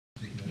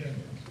Yeah,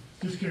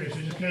 just curious,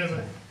 so just kind of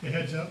a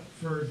heads up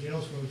for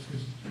Dale's folks,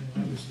 because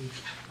obviously.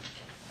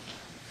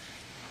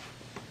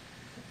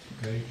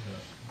 Okay,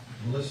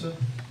 Melissa?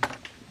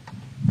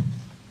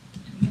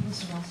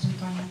 Melissa Ralston,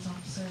 Finance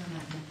Officer, and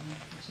I've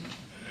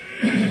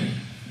been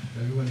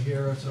Everyone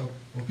hear us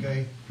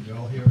okay? You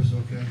all hear us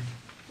okay?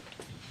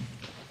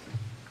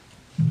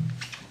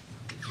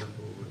 Except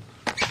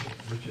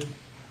for Richard?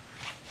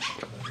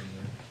 Nothing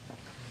there.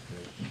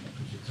 Okay.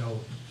 Could you tell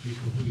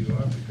people who you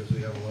are? Because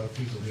we have a lot of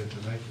people here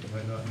tonight that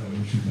might not know.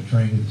 Richard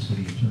McTrain, the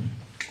city attorney.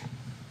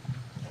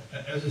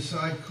 As a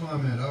side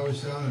comment, I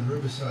was down in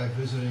Riverside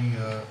visiting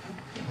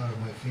part of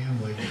my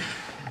family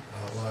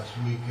last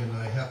week, and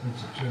I happened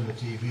to turn the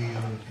TV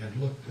on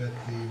and looked at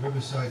the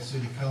Riverside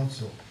City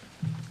Council,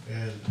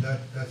 and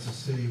that's a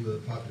city with a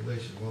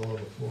population well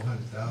over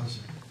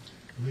 400,000.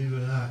 Believe it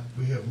or not,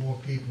 we have more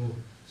people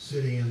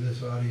sitting in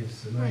this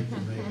audience tonight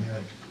than they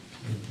had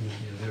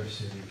in their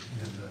city.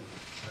 And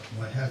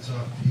my hat's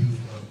off to you,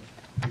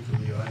 people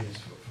in the audience,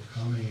 for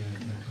coming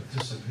and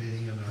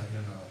participating in our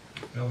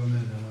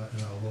government and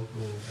in our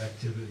local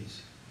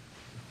activities.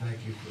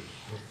 Thank you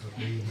for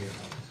being here.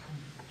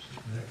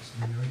 Next,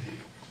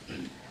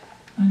 Mary.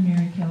 I'm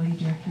Mary Kelly,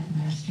 Director of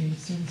Administrative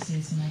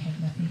Services, and I have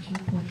nothing to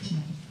report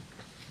tonight.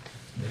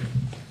 Okay.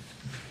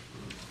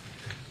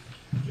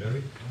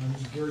 Jerry? I'm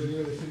Gary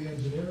Beer, the city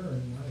engineer,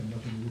 and I have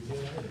nothing to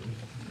report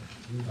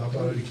either. How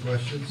about any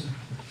questions?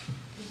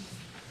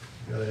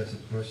 You gotta have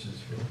some questions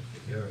for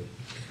Gary.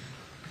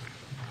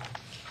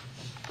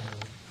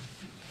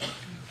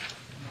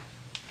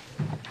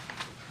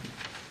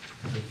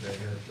 I think I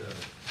had,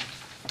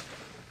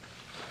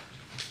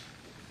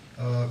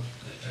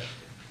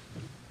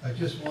 I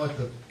just want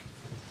the,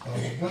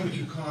 why don't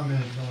you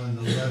comment on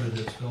the letter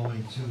that's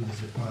going to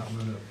the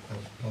Department of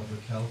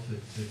Public Health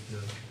that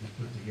we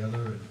put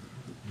together and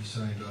we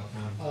signed off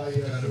on? It's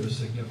Yes, kind of a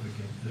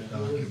significant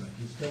document.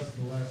 Discussed at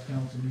the last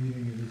council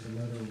meeting. It is a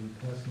letter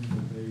requesting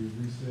that they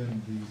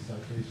rescind the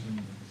citation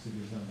that the city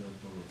is under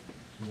for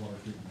the water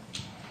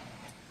treatment.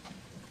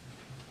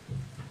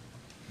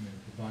 And it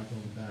provides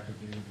all the back of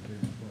data that they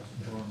requested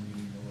for our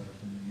meeting, a letter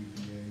from the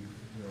UPA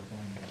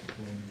verifying that the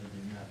claim are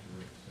being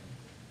accurate. So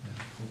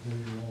hopefully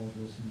we'll all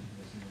go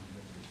smoothly and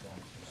get the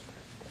response.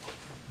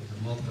 It's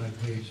a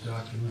multi-page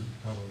document,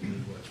 probably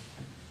what,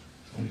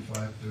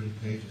 25, 30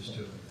 pages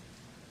to it.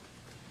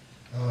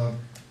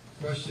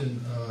 Question,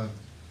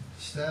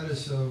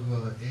 status of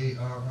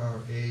ARRA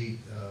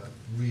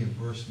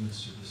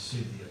reimbursements to the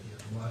city.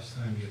 Last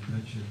time you had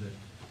mentioned that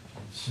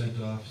you sent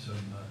off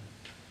some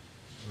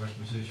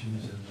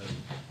requisitions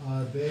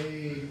and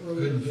They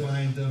couldn't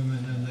find them,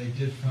 and then they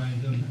did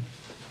find them.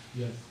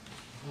 Yes.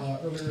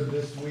 Earlier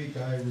this week,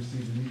 I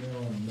received an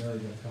email, and Mary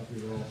got a copy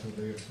of it also.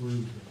 They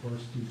approved the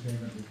first two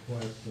payment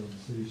requests, so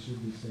the city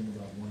should be seeing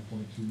about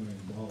 $1.2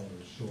 million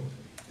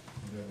shortly.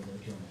 Whatever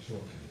their term of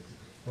shortly is,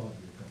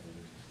 probably a couple of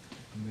weeks.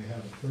 And they have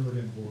a third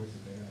invoice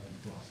that they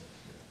haven't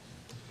processed yet.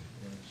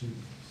 And it should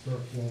start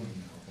flowing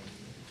now.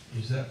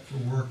 Is that for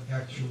work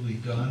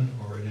actually done,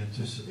 or in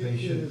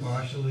anticipation, It is.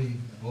 Partially,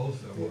 both,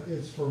 or what?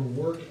 It's for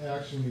work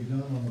actually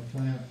done on the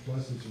plant,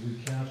 plus it's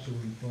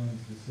recapturing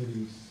funds the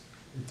city's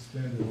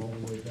expended all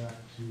the way back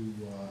to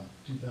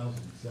 2007.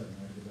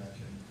 I had to go back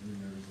in 3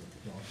 years of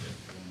process.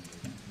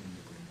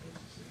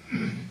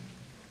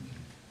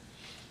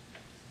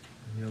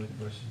 Any other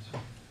questions?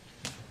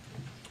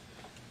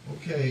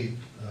 Okay,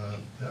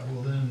 that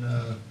will then,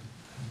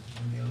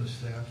 any other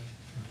staff?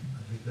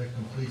 I think that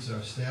completes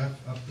our staff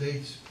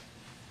updates.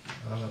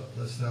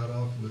 Let's start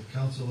off with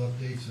council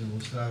updates, and we'll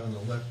start on the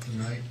left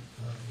tonight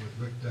with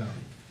Rick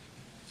Downey.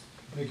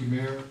 Thank you,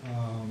 Mayor.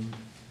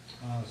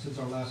 Since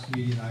our last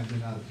meeting, I've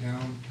been out of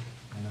town,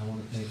 and I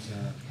want to thank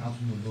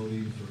Councilman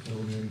Bodie for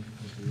filling in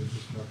with the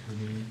infrastructure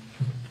meeting,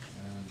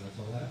 and that's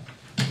all I have.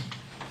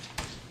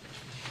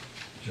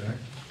 Jack?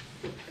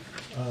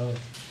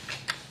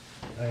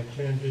 I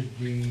attended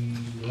the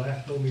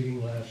LAFCO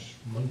meeting last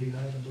Monday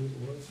night, I believe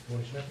it was,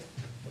 22nd,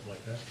 something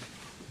like that.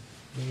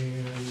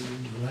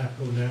 And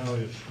LAFCO now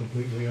is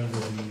completely under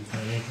the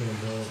financial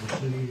umbrella of the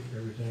city.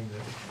 Everything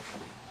that is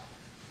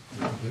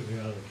completely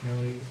out of the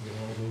county, it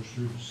all goes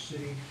through the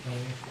city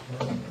financial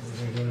department.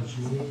 Everything runs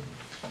smooth.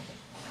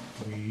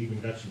 We even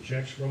got some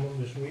checks from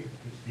them this week.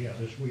 Yeah,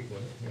 this week,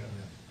 wasn't it? Yeah.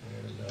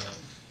 And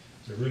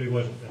there really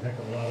wasn't a heck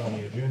of a lot on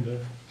the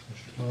agenda.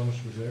 Mr. Thomas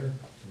was there,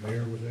 the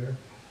mayor was there,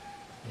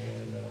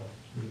 and it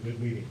was a good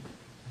meeting.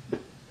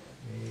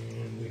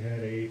 And we had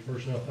a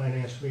personnel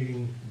finance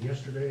meeting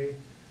yesterday.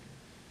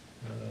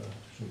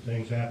 Some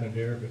things happened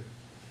there, but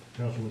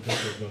Councilman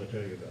Tucker is going to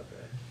tell you about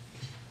that.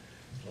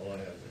 That's all I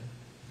have there.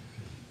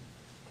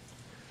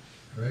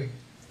 Greg?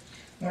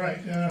 All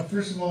right,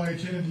 first of all, I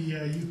attended the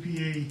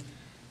UPA,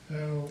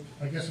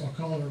 I guess I'll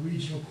call it a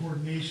regional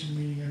coordination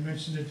meeting. I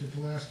mentioned it at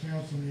the last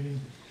council meeting.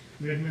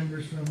 We had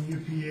members from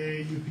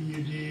UPA,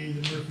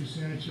 UPUD, the Murphy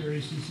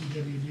Sanitary,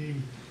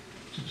 CCWD,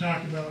 to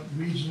talk about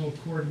regional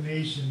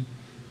coordination,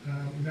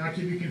 not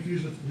to be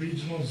confused with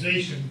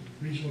regionalization,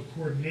 regional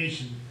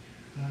coordination.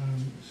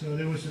 So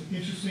there was some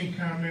interesting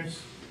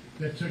comments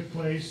that took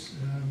place.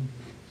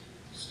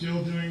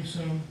 still doing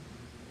some,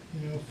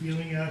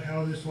 feeling out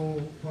how this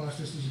whole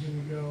process is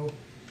gonna go.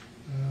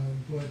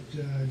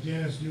 But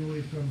Janice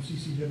Dooley from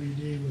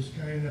CCWD was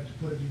kind enough to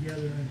put it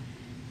together, and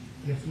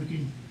if we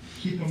can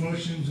keep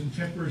emotions and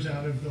tempers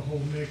out of the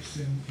whole mix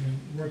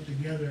and work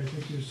together, I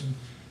think there's some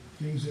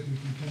things that can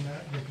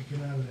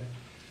come out of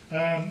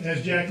that.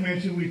 As Jack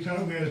mentioned, we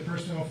had a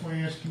personnel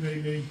finance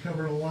committee meeting,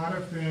 covered a lot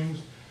of things.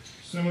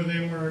 Some of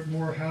them were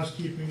more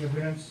housekeeping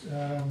events.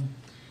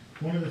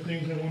 One of the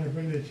things I want to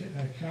bring to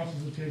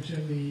council's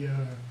attention, the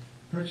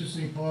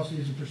purchasing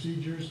policies and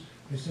procedures.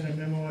 I sent a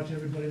memo out to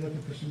everybody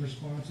looking for some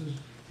responses.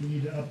 We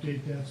need to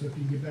update that, so if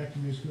you can get back to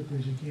me as quickly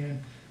as you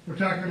can. We're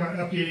talking about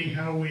updating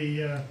how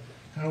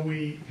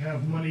we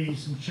have money,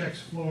 some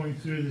checks flowing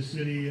through the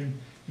city, and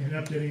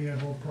updating that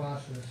whole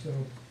process.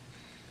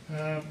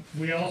 So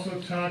we also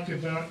talked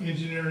about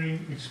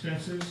engineering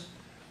expenses.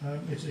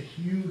 It's a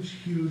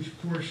huge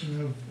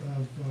portion of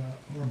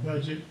our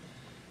budget.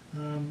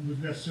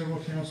 We've got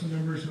several council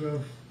members who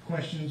have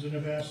questions and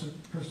have asked the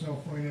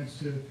personnel finance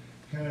to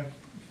kind of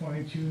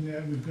fine tune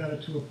that. We've got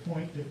it to a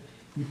point that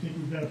we think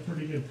we've got a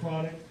pretty good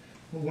product.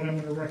 But what I'm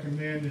going to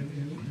recommend,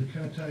 and it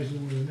kind of ties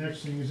in with the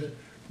next thing, is that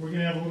we're going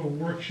to have a little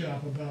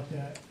workshop about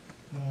that,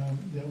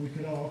 that we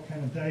could all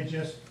kind of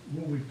digest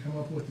what we've come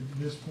up with at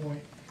this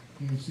point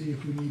and see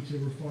if we need to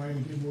refine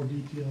and get more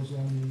details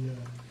on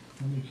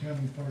the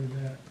accounting part of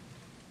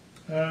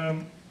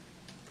that.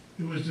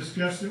 It was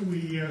discussed that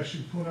we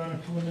should put on a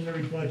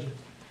preliminary budget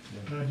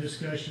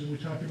discussion. We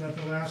talked about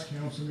the last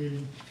council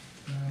meeting.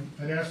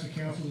 I'd ask the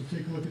council to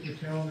take a look at the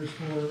calendars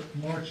for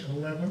March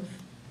 11th.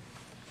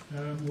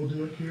 We'll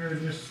do it here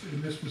in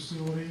this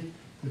facility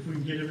if we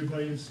can get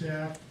everybody in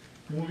staff.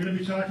 And what we're going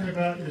to be talking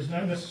about is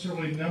not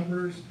necessarily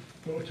numbers,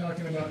 but we're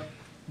talking about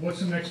what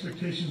some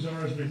expectations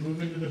are as we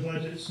move into the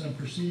budget, some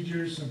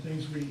procedures, some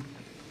things we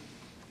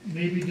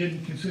maybe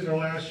didn't consider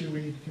last year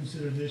we need to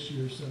consider this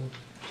year. So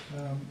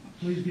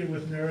please get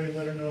with Mary and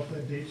let her know if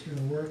that date's going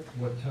to work.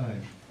 What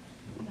time?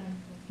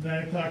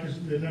 9 o'clock is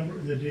the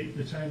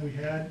time we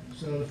had.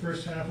 So the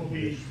first half will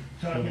be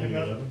talking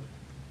about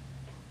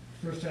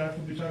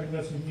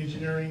some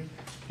engineering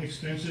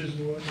expenses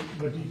and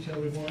what detail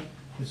we want.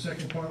 The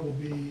second part will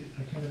be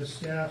a kind of a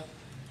staff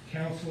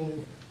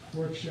council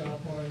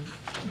workshop on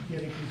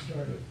getting things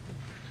started.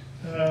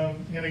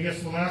 And I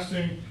guess the last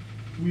thing,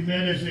 we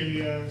met as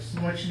a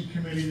selection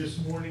committee this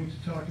morning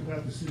to talk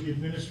about the city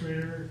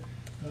administrator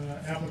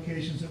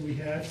applications that we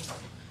had.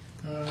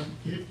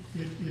 It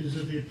is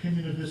of the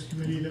opinion of this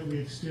committee that we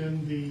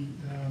extend the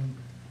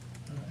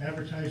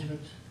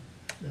advertisement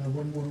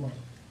one more month.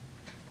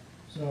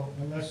 So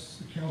unless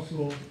the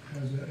council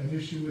has an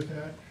issue with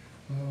that,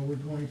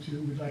 we'd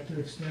like to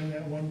extend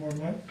that one more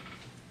month.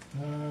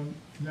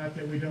 Not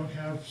that we don't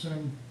have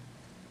some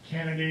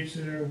candidates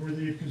that are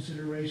worthy of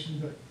consideration,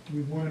 but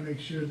we want to make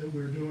sure that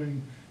we're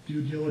doing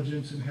due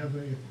diligence and have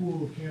a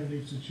pool of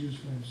candidates to choose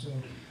from. So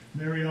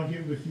Mary, I'll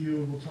get with you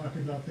and we'll talk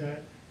about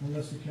that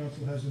unless the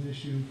council has an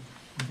issue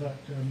about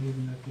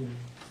moving that forward.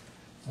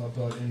 How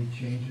about any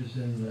changes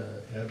in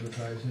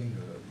advertising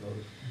or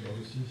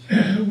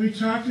notices? We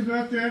talked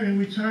about that, and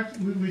we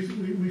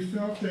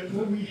felt that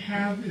what we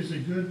have is a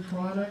good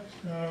product.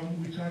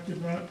 We talked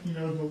about,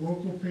 the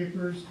local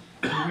papers,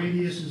 the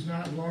radius is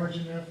not large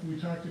enough. We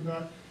talked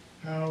about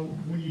how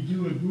when you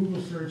do a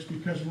Google search,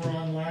 because we're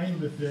online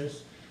with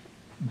this,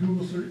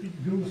 Google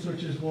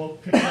searches will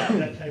pick up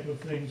that type of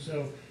thing.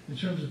 So in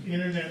terms of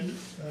internet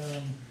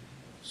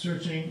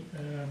searching,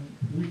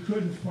 we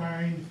couldn't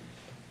find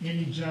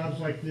any jobs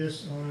like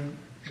this on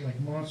like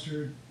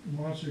Monster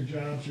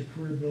Jobs or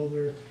Career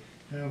Builder.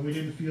 We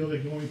didn't feel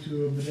that going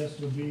to a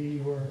Modesto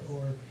Bee or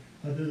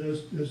other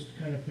those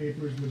kind of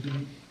papers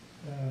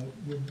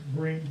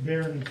would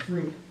bear any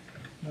fruit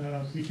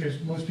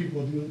because most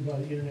people do it by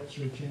the internet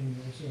search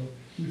anyway. So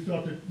we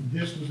felt that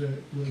this was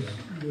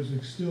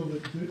still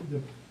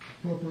the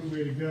appropriate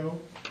way to go,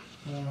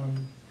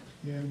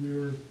 and we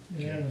were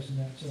unanimous in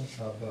that. So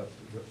How about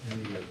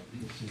any,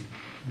 let's see,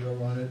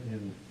 you're on it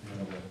and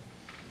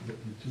the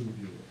two of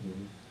you,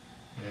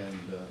 and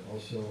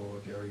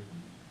also Gary.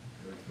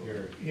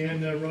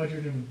 and Roger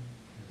Newman.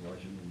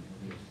 Roger Newman,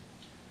 okay.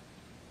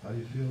 How do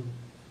you feel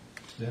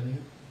standing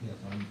it? Yes,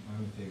 I'm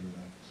in favor of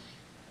that.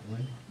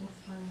 Elaine? That's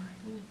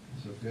fine.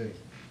 It's okay.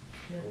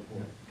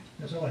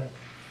 That's all I have.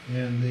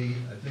 And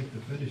I think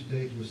the finish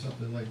date was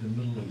something like the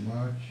middle of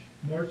March.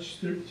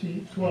 March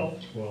 13th,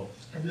 12th. 12.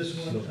 This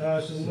one.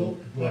 So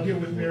I'll get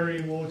with Mary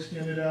and we'll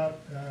extend it out.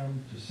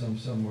 To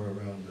somewhere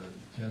around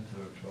the 10th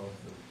or 12th.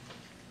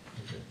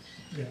 Okay.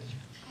 Yeah.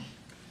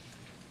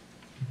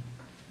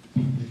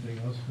 Anything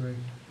else, Craig?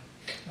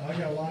 I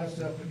got a lot of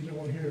stuff, but you don't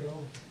want to hear it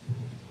all.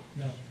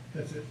 No,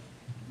 that's it.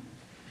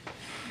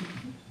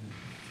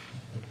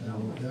 Now,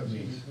 what that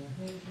means.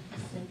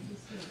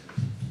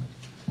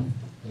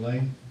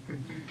 Elaine?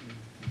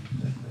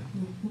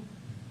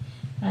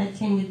 I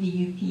attended the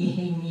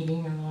UPA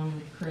meeting along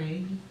with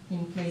Craig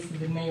in place of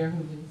the mayor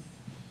who was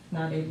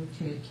not able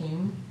to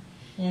attend.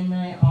 And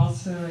I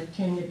also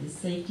attended the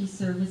Safety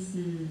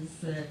Services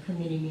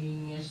Committee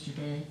meeting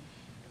yesterday.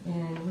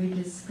 And we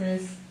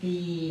discussed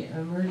the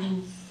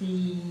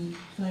emergency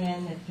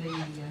plan that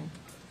the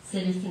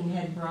citizen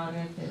had brought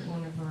up at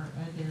one of our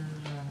other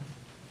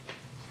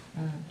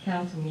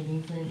council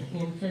meetings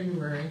in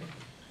February.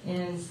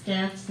 And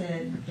staff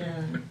said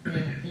that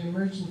the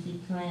emergency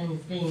plan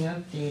is being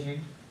updated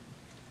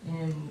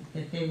and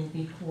that they will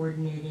be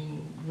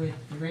coordinating with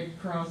the Red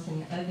Cross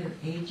and other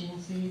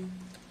agencies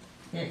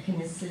that can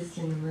assist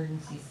in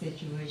emergency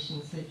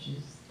situations such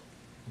as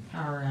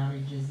power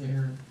outages that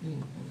are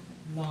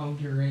long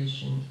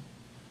duration.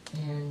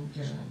 And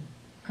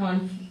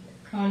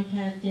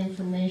contact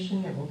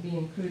information that will be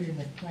included in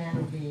the plan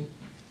will be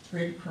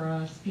Red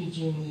Cross,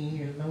 PG&E,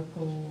 your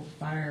local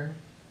fire,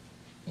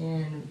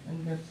 and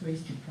the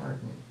police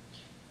department.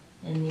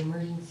 And the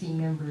emergency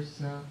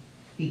numbers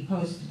be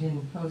posted in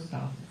the post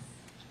office.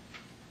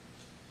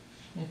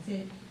 That's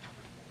it.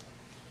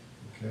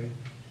 Okay.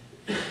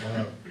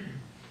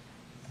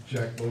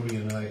 Jack Bodie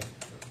and I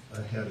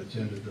had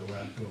attended the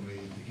LAFCO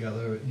meeting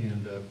together,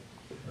 and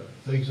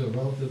things are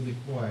relatively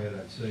quiet,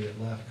 I'd say, at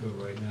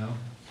LAFCO right now.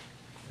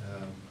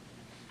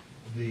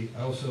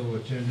 I also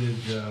attended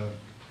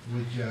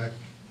with Jack,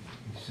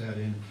 he sat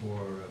in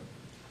for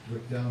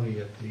Rick Downey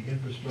at the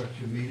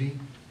infrastructure meeting,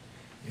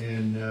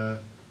 and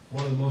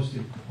one of the most,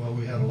 well,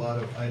 we had a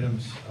lot of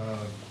items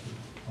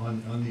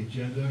on the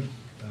agenda.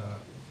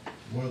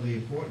 One of the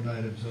important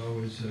items, though,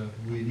 is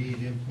we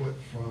need input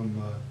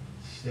from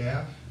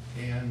staff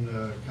and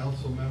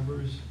council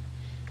members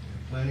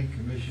and planning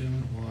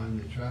commission on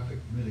the traffic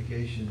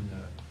mitigation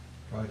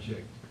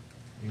project.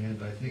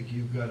 And I think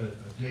you've got a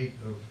date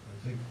of,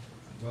 I think,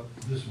 well,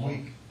 this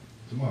week,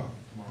 tomorrow,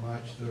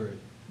 March 3rd.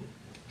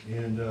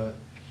 And the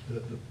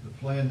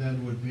plan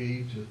then would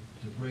be to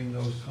bring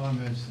those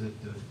comments that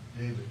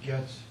David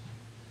gets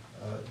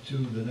to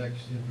the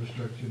next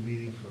infrastructure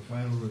meeting for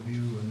final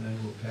review, and then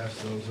we'll pass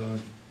those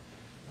on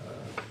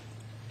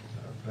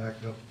back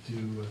up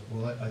to,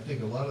 well, I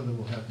think a lot of them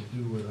will have to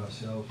do with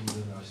ourselves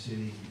within our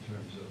city in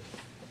terms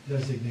of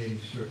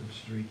designating certain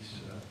streets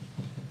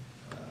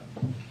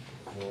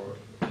for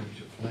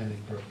future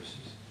planning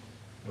purposes.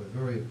 But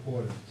very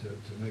important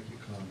to make your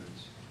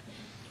comments.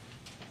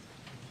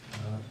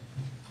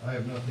 I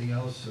have nothing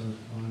else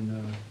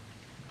on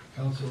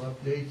council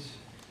updates.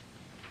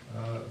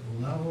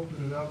 We'll now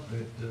open it up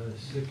at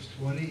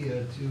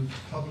 6:20 to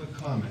public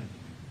comment.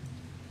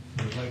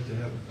 We'd like to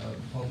have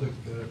public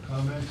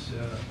comments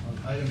on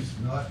items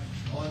not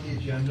on the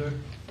agenda.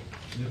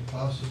 And if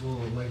possible,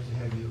 we'd like to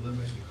have you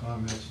limit your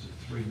comments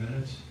to 3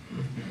 minutes.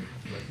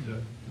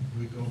 But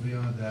we go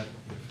beyond that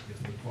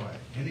if required.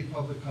 Any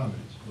public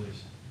comments,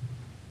 please?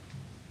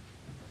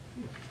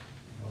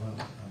 Well,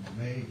 I'm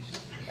amazed.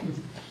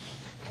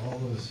 All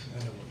those.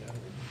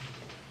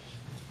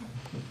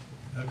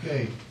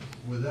 Okay,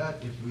 with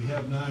that, if we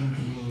have none,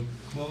 we'll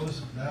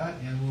close that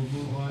and we'll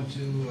move on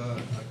to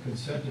a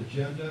consent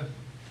agenda.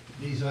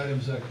 These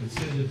items are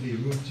considered to be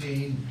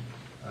routine,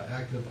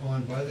 acted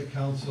upon by the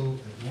council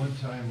at one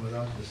time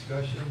without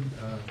discussion.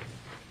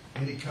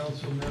 Any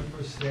council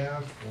member,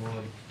 staff, or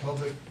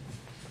public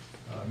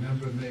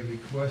member may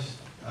request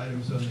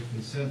items on the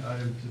consent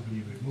item to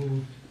be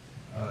removed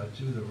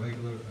to the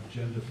regular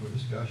agenda for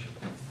discussion.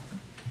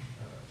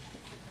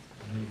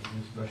 Any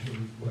special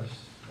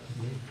requests?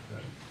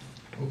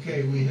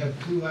 Okay, we have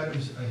 2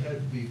 items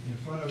ahead in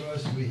front of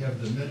us. We have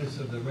the minutes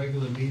of the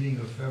regular meeting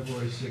of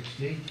February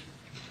 16th,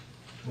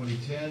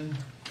 2010,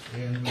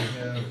 and we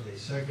have a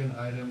second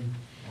item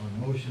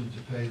on motion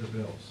to pay the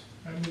bills.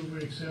 I move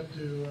we accept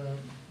the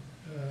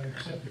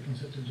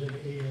consent agenda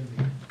A and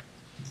B.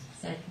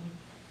 Second.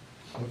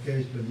 Okay,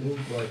 it's been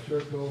moved by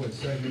Turco and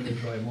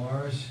seconded by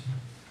Morris.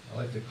 I'd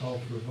like to call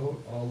for a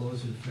vote. All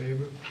those in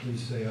favor,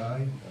 please say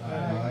aye.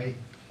 Aye.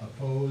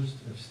 Opposed,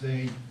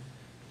 abstained,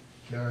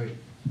 carried.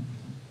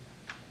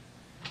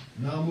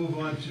 Now move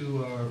on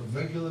to our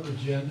regular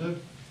agenda.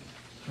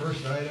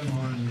 First item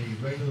on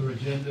the regular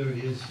agenda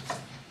is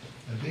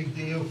a big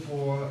deal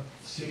for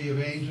City of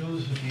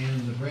Angels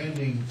and the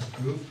branding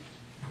group.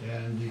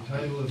 And the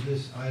title of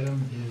this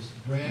item is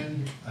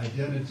Brand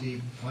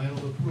Identity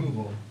Final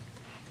Approval.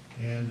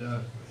 And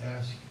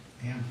ask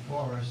Ann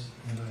Forrest,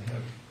 and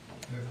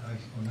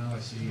now I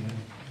see Ann,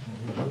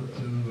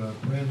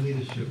 to brand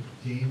leadership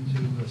team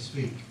to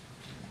speak.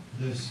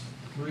 There's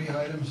 3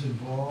 items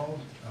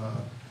involved.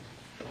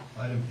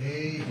 Item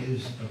A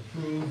is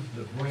approve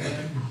the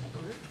brand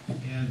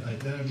and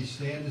identity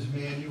standards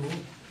manual,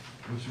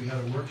 which we had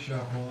a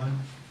workshop on.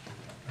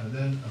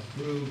 Then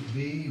approve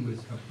B was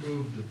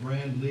approve the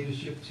brand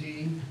leadership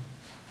team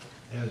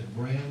as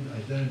brand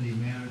identity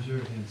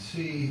manager, and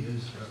C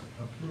is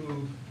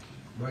approve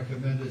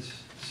recommended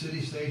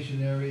city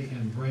stationery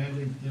and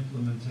branding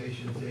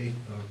implementation date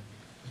of,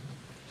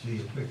 gee,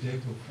 you picked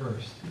April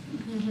 1st.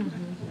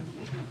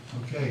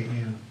 Okay,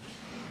 Ann,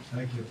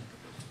 thank you.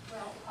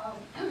 Well,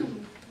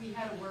 we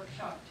had a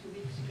workshop 2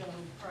 weeks ago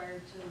prior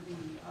to the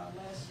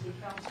last city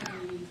council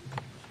meeting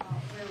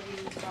where we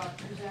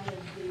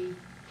presented the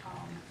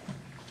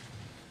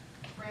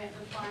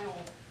final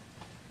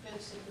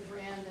bits of the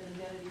brand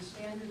and identity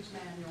standards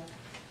manual.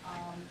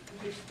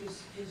 which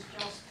is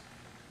just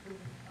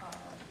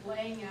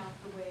laying out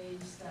the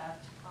ways that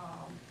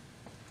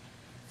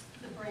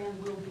the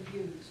brand will be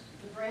used.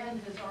 The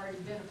brand has already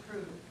been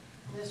approved.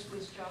 This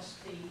was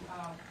just the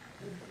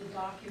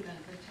document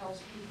that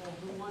tells people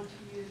who want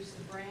to use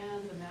the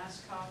brand, the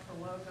mascot,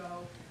 the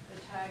logo, the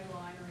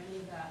tagline, or any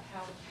of that,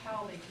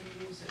 how they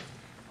can use it.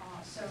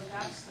 So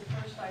that's the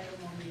first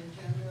item on the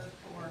agenda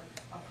for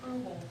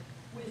approval.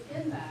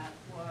 Within that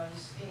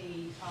was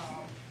a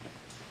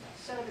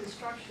set of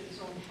instructions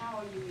on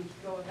how you would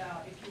go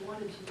about if you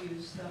wanted to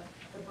use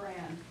the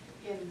brand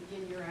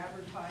in your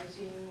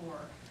advertising or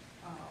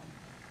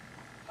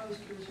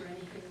posters or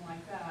anything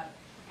like that.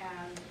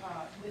 And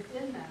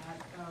within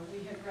that,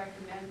 we had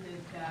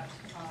recommended that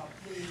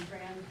the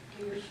brand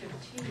leadership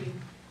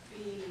team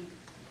be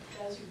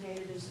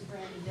designated as the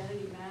brand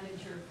identity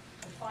manager.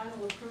 The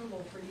final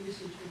approval for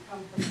usage would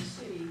come from the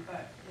city,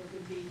 but it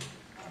would be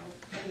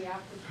any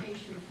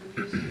application for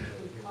usage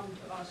would come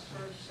to us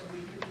first so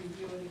we could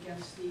review it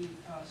against the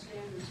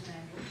standards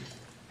manual.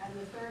 And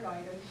the third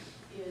item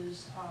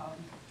is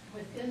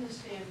within the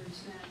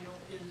standards manual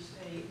is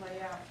a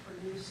layout for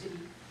new city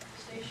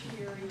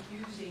stationery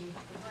using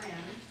the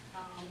brand,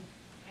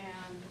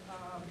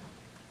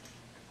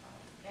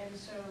 and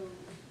so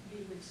we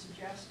would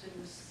suggest,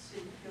 and the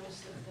city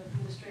feels that the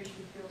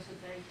administration feels that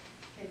they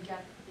can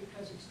get,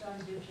 because it's done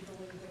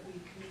digitally, that we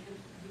can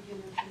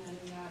begin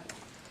implementing that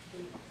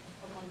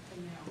a month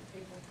from now,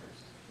 April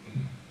 1st.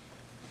 And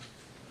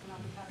I'll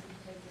be happy to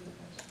take any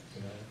questions.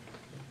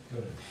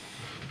 Good.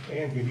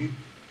 And could you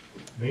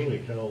mainly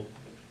tell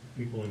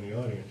people in the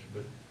audience,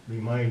 but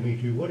remind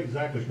me too, what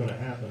exactly is going to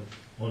happen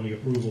on the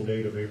approval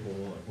date of April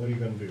 1? What are you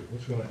going to do?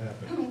 What's going to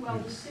happen? Well,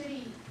 the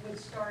city would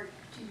start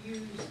to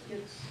use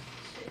its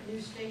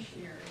new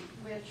stationery,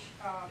 which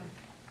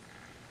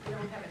we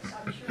don't have it,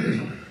 I'm sure it's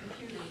on the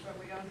computer, but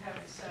we don't have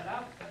it set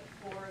up, but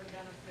for the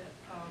benefit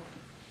of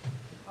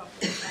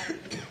the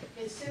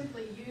it's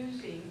simply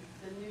using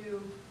the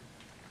new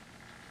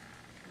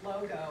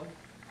logo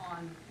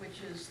on,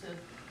 which is the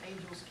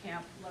Angels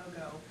Camp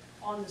logo,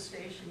 on the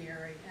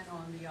stationery and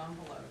on the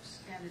envelopes.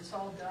 And it's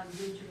all done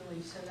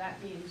digitally, so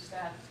that means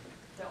that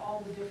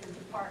all the different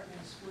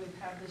departments would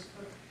have this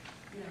put,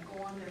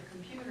 go on their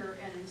computer,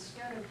 and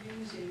instead of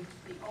using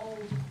the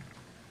old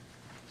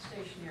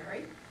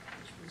stationery,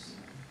 which was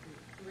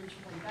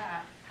originally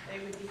that, they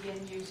would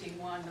begin using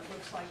one that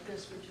looks like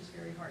this, which is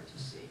very hard to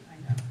see, I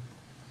know.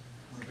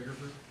 Want a bigger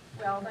proof?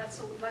 Well, that's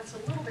a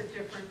little bit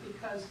different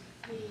because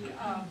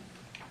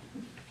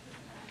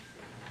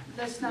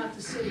that's not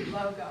the city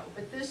logo,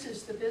 but this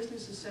is, the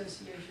business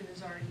association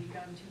has already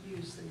begun to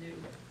use the new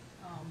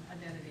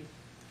identity,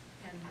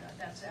 and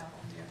that's out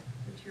on their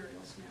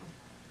materials now.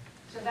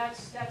 So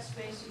that's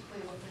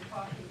basically what we're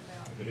talking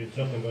about. But is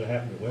something going to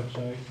happen to the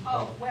website?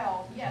 Oh,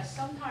 well, yes,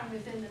 sometime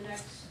within the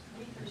next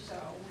week or so,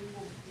 we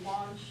will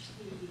launch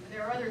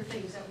there are other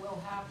things that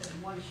will happen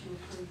once you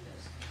approve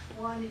this.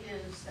 One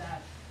is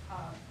that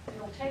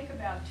it'll take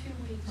about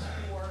 2 weeks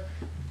for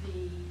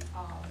the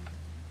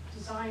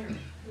designer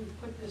who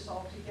put this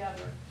all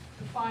together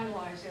to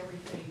finalize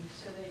everything,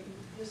 so that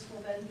this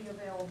will then be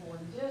available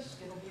in disk,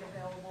 it'll be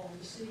available on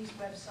the city's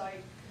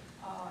website,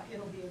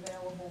 it'll be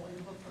available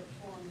in booklet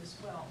form as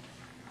well.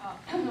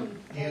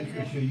 And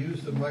could you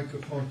use the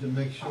microphone to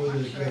make sure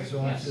that it gets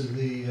onto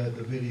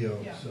the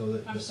video, Yeah. so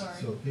that I'm sorry.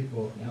 so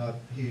people Yeah. not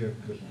here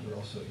could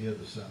also hear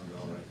the sound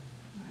all right?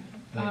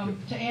 Thank you.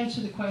 To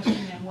answer the question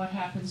and what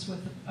happens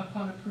with,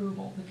 upon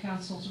approval, the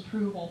council's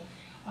approval,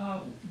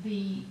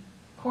 the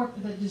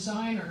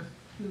designer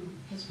who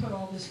has put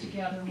all this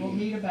together will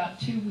need about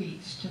 2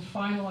 weeks to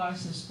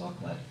finalize this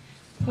booklet,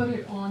 put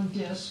it on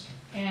disk,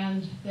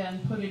 and then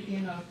put it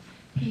in a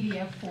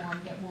PDF form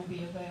that will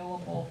be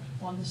available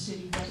on the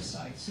city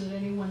website so that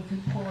anyone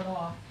can pull it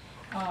off.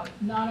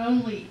 Not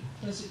only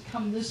does it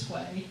come this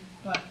way,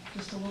 but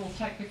just a little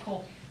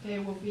technical,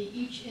 there will be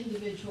each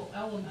individual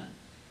element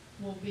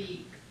will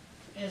be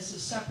as a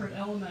separate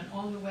element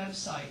on the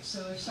website.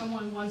 So if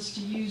someone wants to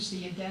use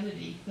the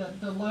identity,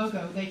 the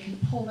logo, they can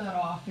pull that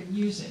off and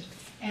use it,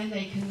 and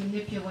they can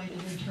manipulate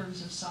it in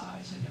terms of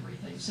size and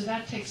everything. So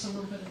that takes a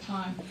little bit of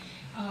time.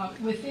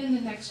 Within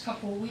the next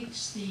couple of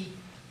weeks, the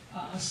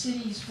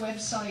city's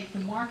website, the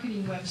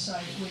marketing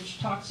website, which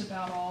talks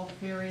about all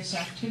the various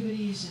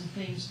activities and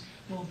things,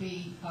 will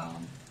be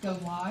go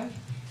live.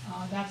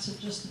 That's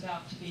just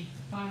about to be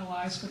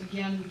finalized, but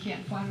again, we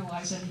can't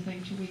finalize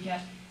anything till we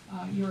get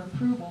your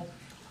approval.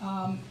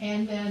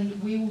 And then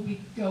we will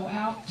go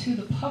out to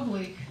the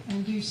public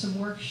and do some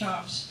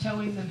workshops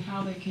telling them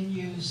how they can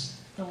use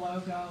the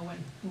logo and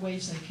the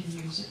ways they can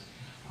use it.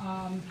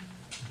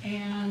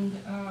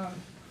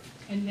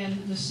 And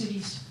then the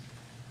city's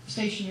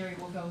stationery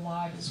will go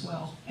live as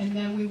well. And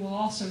then we will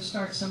also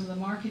start some of the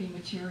marketing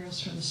materials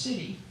for the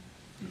city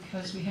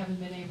because we haven't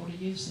been able to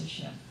use this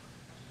yet.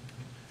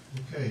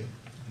 Okay,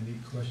 any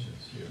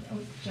questions here? Oh,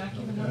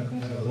 Jackie, another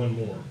question? One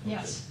more.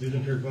 Yes.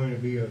 Isn't there going to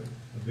be a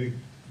big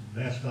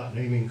mascot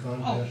naming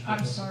contest? Oh, or I'm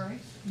something? sorry.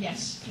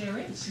 Yes, there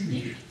is.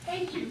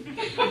 Thank you.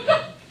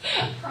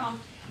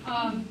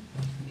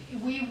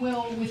 we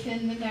will,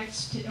 within the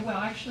next, well,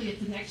 actually at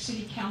the next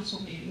city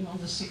council meeting on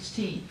the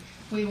 16th,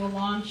 we will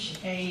launch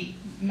a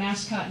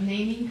mascot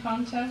naming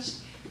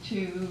contest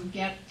to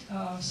get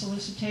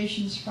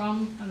solicitations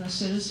from the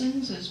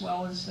citizens as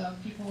well as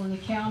people in the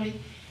county,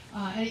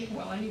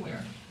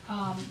 anywhere,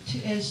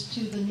 as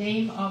to the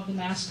name of the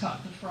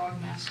mascot, the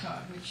frog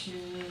mascot, which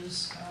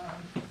is,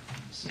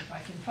 let's see if I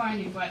can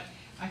find him, but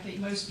I think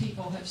most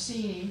people have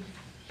seen him.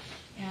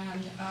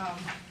 And,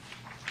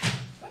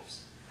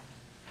 whoops,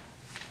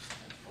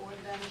 for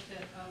the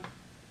benefit of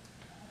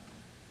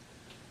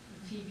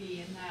the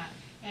TV and that.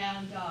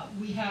 And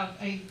we have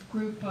a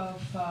group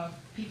of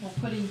people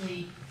putting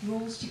the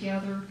rules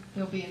together.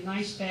 There'll be a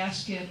nice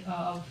basket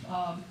of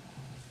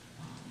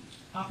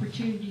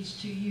opportunities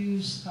to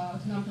use a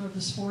number of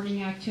the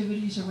sporting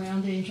activities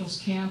around Angels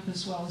Camp,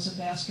 as well as a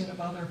basket of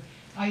other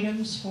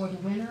items for the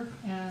winner.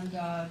 And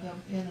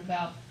in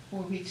about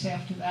 4 weeks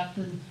after that,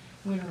 the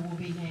winner will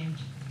be named.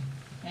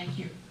 Thank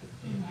you.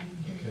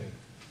 Okay,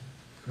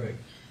 great.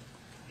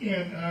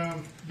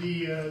 And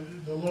the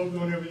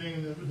logo and everything,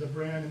 and the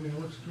brand, I mean, it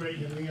looks great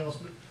and everything else,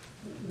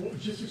 but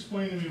just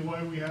explain to me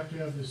why we have to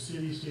have the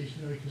city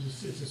stationery,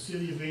 because it's a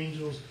City of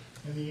Angels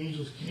and the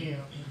Angels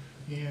Camp.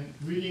 And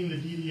reading the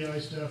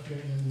DDI stuff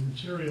and the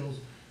materials,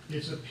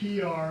 it's a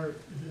PR,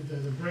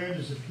 the brand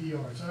is a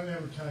PR. It's not an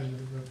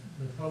advertisement,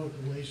 but public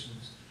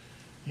relations.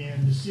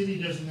 And the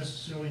city doesn't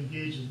necessarily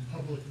engage in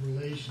public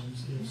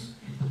relations.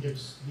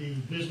 It's the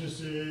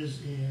businesses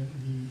and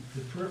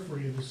the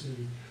periphery of the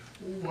city.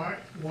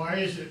 Why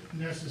is it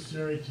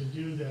necessary to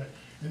do that?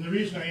 And the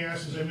reason I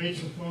ask is I made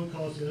some phone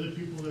calls to other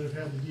people that have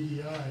had the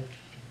DDI,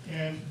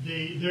 and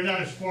they're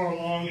not as far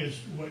along as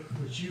what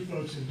you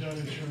folks have done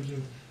in terms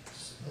of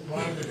a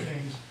lot of the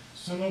things.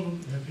 Some of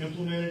them have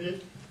implemented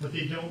it, but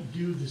they don't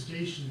do the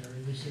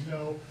stationery. They say,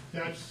 no,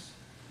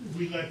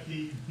 we let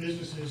the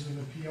businesses and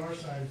the PR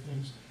side of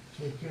things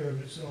take care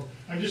of it. So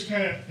I just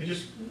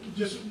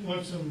just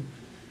want some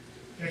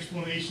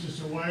explanation as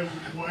to why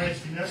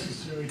it's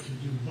necessary to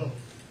do both.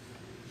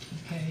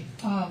 Okay.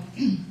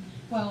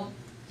 Well,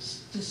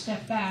 to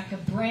step back, a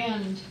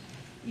brand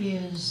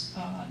is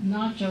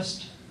not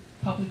just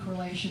public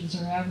relations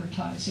or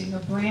advertising. A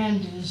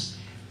brand is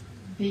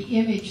the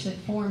image that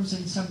forms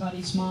in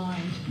somebody's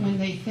mind when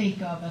they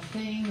think of a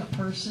thing, a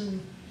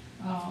person,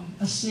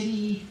 a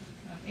city,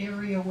 an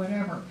area,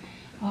 whatever.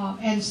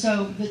 And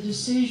so the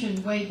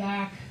decision way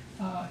back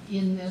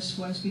in this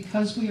was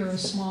because we are a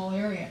small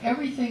area,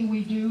 everything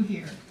we do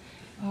here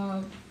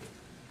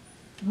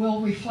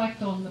will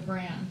reflect on the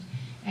brand.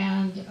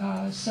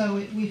 And so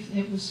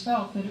it was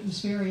felt that it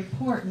was very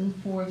important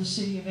for the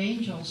City of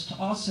Angels to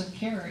also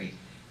carry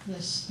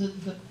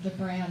the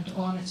brand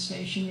on its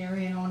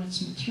stationery and on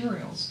its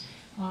materials.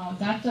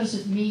 That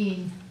doesn't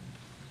mean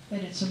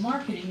that it's a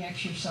marketing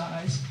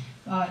exercise.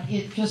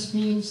 It just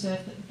means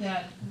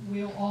that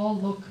we'll all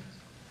look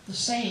the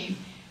same.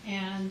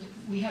 And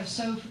we have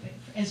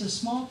as a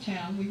small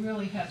town, we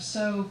really have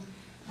so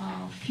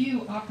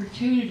few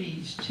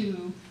opportunities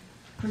to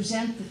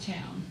present the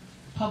town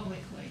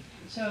publicly.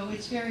 So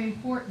it's very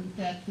important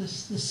that the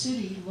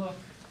city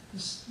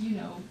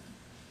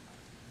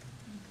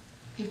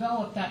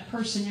develop that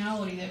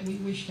personality that we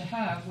wish to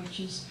have, which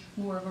is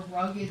more of a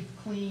rugged,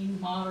 clean,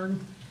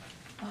 modern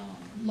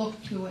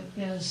look to it,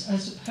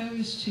 as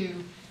opposed to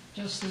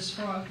just this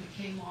frog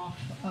that came off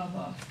of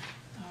a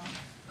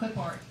clip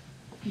art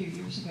a few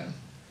years ago.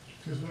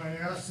 Because when I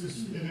asked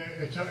this,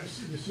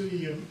 the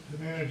city, the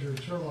manager,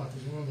 Turlock,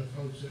 is one of the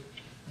folks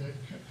that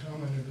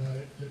commented about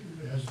it,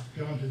 that has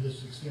gone to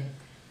this extent.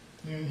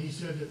 And he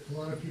said that a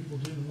lot of people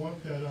didn't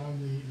want that on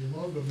the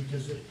logo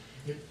because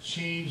it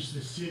changed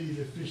the city,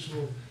 the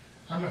official.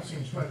 I'm not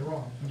saying it's right or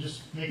wrong. I'm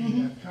just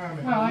making that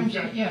comment.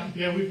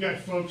 Well, we've got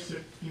folks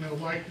that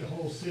like the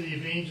whole City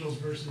of Angels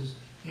versus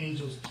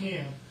Angels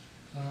Camp,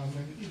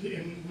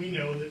 and we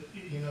know that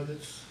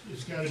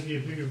it's got to be a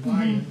bigger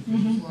buy-in.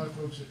 There's a lot of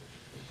folks that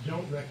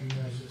don't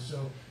recognize it,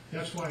 so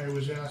that's why I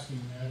was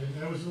asking that.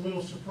 And I was a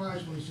little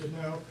surprised when he said,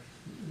 "No,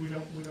 we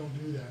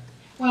don't do that."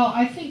 Well,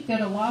 I think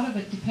that a lot of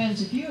it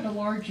depends. If you had a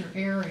larger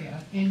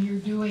area and you're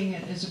doing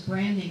it as a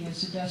branding,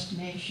 as a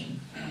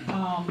destination,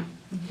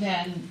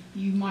 then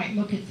you might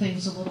look at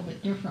things a little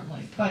bit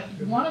differently. But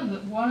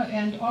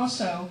and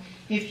also,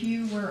 if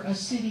you were a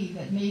city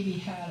that maybe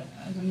had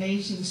an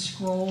amazing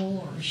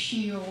scroll or a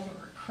shield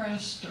or a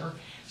crest or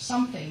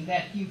something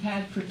that you've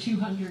had for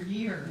 200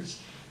 years,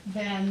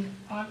 then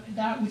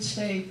that would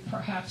stay.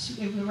 Perhaps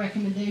if the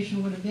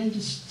recommendation would have been to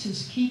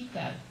keep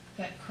that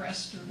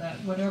crest or that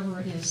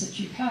whatever it is that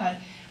you've had.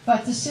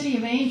 But the City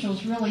of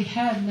Angels really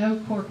had no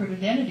corporate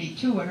identity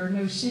to it, or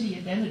no city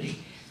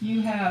identity.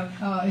 You have,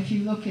 if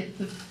you look at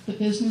the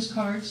business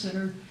cards that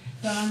are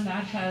done,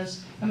 that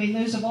has,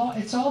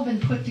 it's all been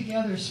put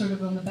together sort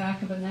of on the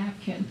back of a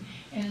napkin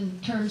in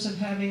terms of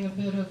having a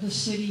bit of the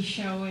city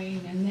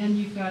showing, and then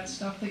you've got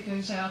stuff that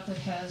goes out that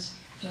has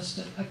just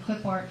a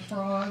clip art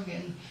frog,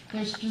 and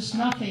there's just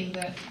nothing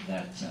that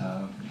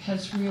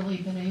has really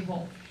been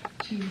able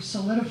to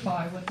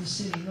solidify what the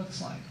city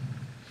looks like.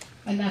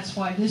 And that's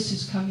why this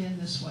has come in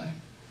this way.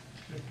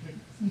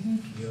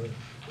 Mhm. Any other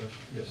questions?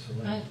 Yes,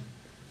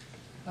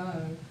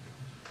 Elaine.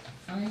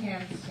 I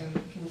have some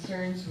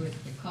concerns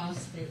with the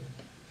cost that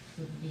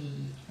would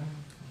be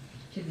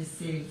to the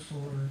city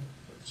for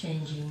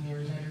changing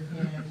their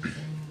letterheads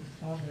and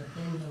all their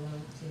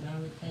envelopes, and I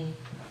would think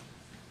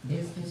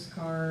business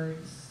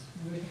cards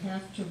would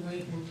have to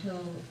wait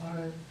until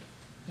our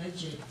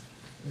budget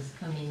is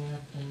coming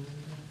up, and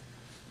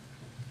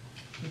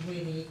the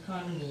way the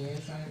economy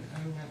is,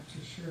 I'm not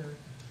too sure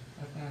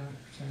about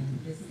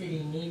the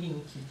city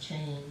needing to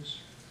change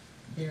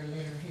their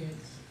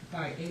letterheads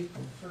by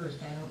April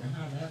 1st. I don't know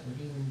how that would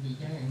even be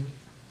done.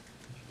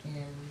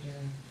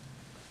 And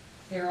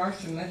there are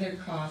some other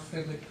costs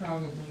that would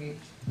probably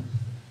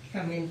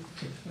come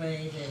into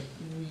play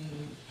that we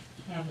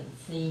haven't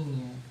seen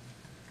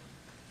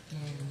yet.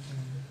 And,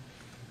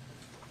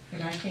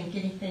 but I think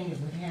anything that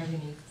would have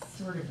any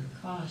sort of a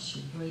cost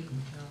should wait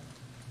until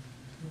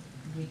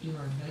we do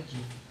our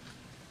budget.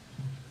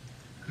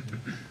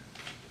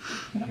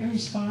 Can I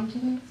respond to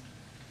that?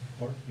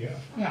 Or, yeah.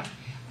 Yeah.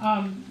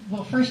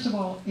 Well, first of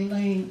all,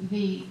 Elaine,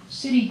 the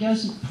city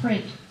doesn't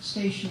print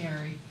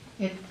stationery.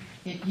 It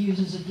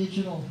uses a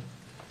digital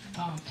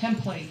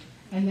template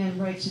and then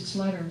writes its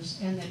letters,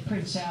 and it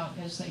prints out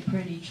as they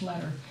print each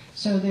letter.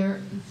 So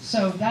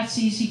that's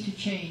easy to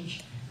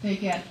change. They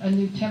get a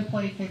new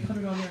template, they put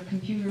it on their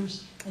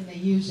computers, and they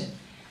use it.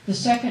 The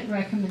second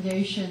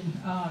recommendation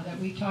that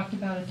we talked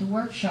about at the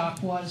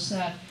workshop was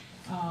that,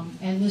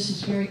 and this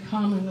is very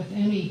common with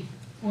any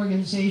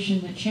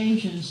organization that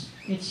changes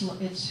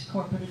its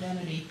corporate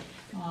identity.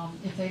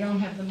 If they don't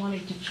have the money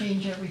to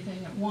change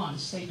everything at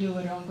once, they do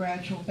it on a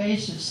gradual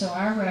basis. So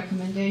our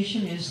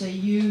recommendation is they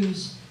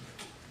use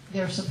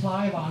their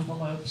supply of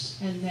envelopes,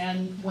 and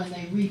then when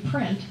they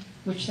reprint,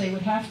 which they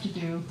would have to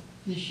do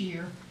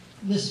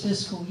this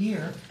fiscal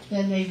year,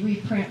 then they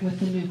reprint with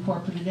the new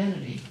corporate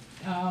identity.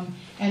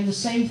 And the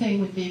same thing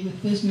would be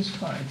with business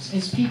cards,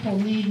 as people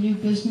need new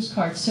business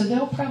cards. So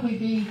there'll probably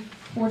be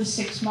 4 to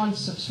 6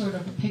 months of sort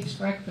of a pig's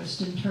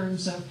breakfast in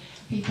terms of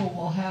people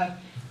will have,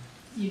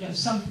 you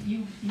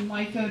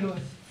might go to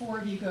 4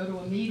 of you go to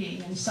a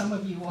meeting, and some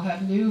of you will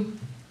have new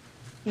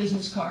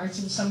business cards,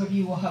 and some of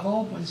you will have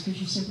old ones because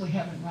you simply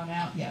haven't run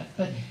out yet.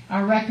 But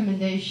our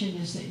recommendation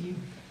is that you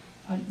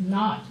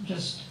not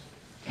just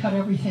cut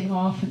everything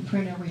off and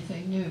print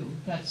everything new.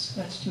 That's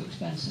too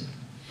expensive.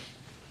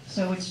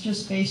 So it's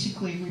just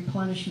basically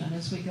replenishment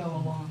as we go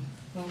along.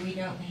 Well, we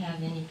don't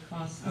have any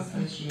costs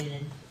Okay.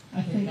 associated I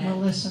with think that,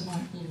 Melissa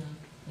might. you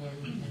know,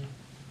 and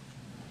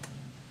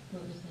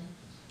what was that?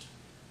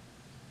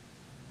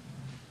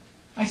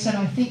 I said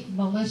I think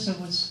Melissa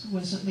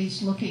was at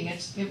least looking.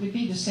 It would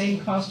be the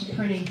same cost of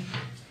printing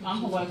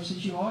envelopes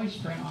as you always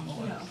print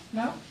envelopes.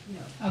 No?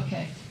 No,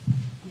 Okay.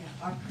 yeah,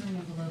 our print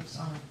envelopes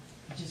are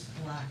just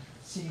black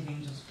City of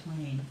Angels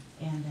plain,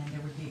 and then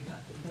there would be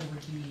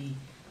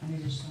an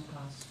additional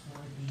cost for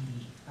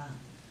the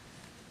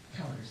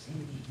colors in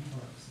the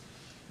envelopes.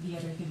 The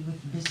other thing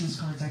with business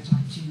cards, I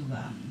talked to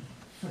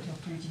Foothill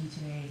Printing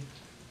today,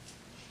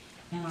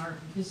 and our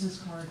business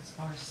cards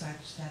are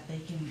such that they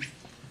can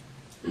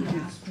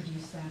mass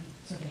produce them,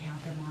 so they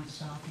have them on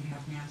stock and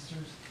have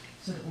masters,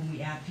 so that when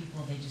we add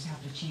people, they just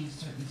have to change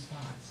certain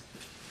spots.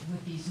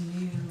 With these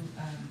new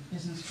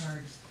business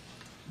cards,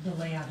 the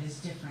layout is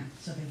different,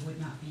 so they would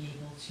not be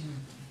able to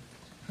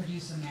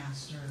produce a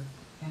master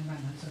and run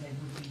them, so they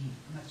would be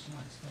much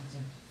more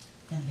expensive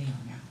than they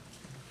are now.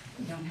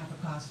 We don't have a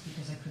cost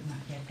because I could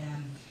not get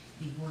them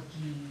the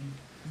working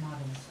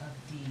models of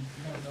the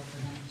logo for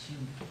them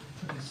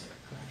to produce it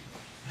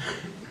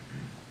correctly.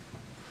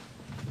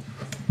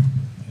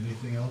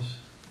 Anything else?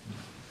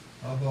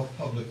 How about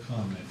public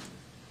comment?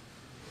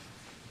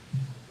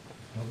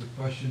 Other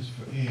questions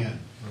for Ann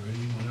or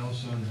anyone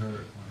else on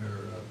her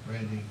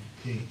branding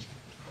team?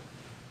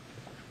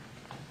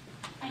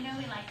 I know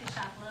we like to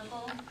shop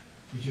local.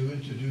 Could you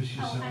introduce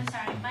yourself? Oh, I'm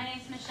sorry. My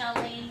name's Michelle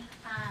Lee,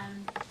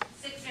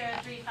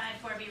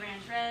 60354 B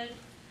Ranch Road.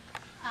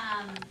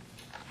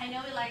 I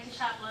know we like to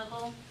shop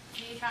local.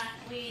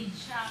 We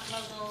shop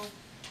local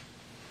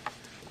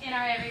in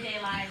our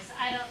everyday lives.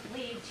 I don't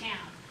leave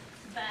town,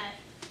 but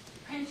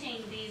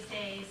printing these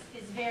days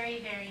is very,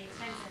 very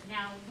expensive.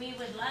 Now, we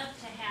would love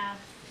to have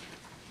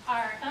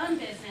our own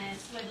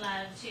business,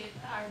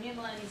 our New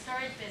Millennium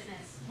Storage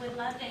business, would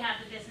love to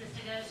have the business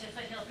to go to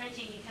Foothill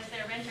Printing because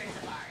they're renters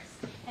of ours,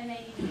 and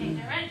they need to pay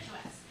their rent to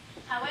us.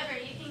 However,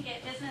 you can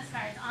get business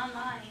cards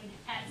online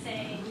at,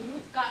 say,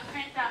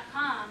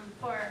 gotprint.com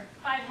for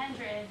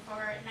 $500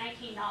 for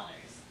 $19,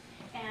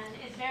 and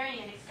it's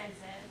very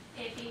inexpensive.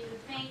 If you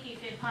think you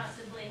could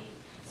possibly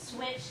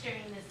switch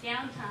during this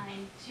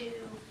downtime to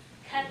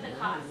cut the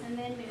costs and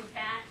then move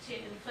back to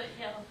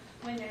Foothill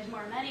when there's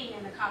more money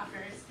in the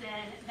coffers,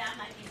 then that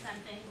might be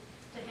something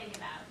to think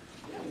about.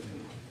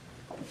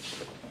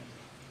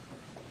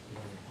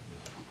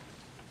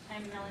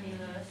 I'm Melanie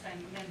Lewis.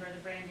 I'm a member of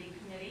the branding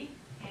committee,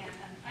 and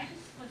I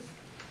just was,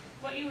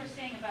 what you were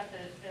saying about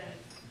the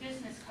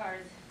business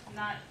cards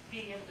not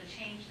being able to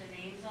change the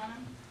names on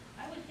them,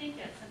 I would think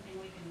that's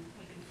something we can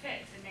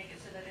fix and make it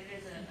so that it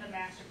is a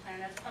master plan.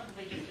 That's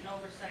probably just an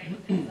oversight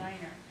with the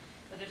designer,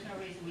 but there's no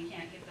reason we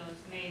can't get those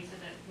made so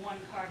that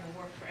one card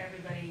will work for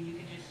everybody and you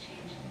could just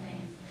change the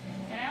names.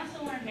 And I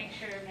also want to make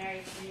sure, Mary,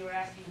 when you were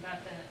asking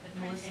about the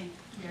printing.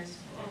 Yes.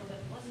 Oh,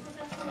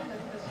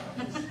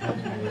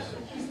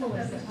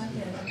 what's that?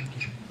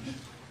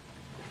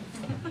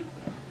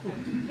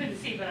 Couldn't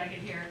see, but I could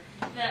hear.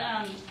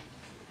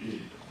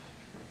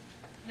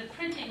 The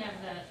printing of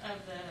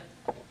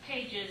the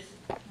pages,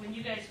 when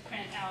you guys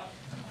print out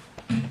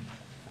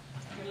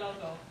your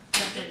logo,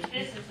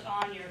 this is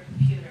on your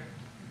computer.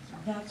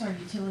 That's our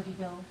utility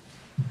bill.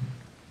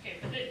 Okay,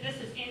 but this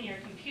is in your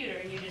computer,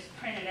 and you just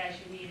print it as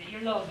you need it,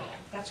 your logo,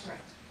 That's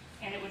correct.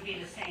 and it would be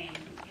the same,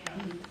 you know,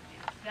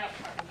 that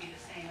part would be the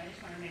same. I just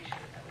want to make sure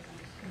that was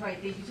understood. Right,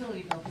 the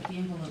utility bill, but the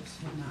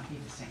envelopes would not be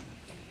the same.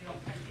 You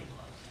don't print the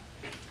envelopes.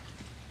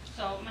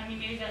 So, I mean,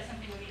 maybe that's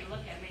something we need to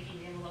look at, making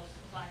the envelopes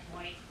black and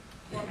white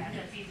format.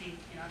 That's easy,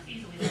 you know, it's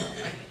easily done,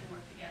 right, we can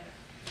work together.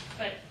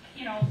 But,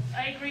 you know,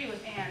 I agree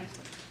with Ann.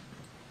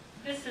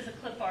 This is a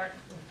clip art,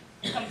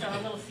 comes on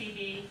a little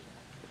CD.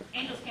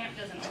 Angels Camp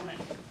doesn't own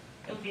it.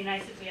 It would be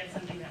nice if we had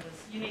something that was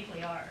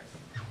uniquely ours.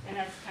 And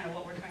that's kind of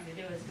what we're trying to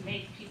do, is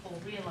make people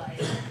realize,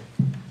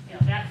 you know,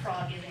 that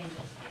frog is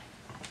Angels Camp.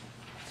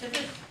 So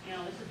this, you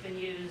know, this has been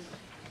used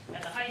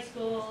at the high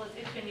school.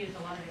 It's been used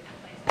a lot of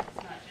different places.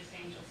 It's not just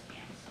Angels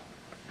Camp,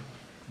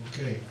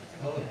 so. Okay,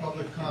 other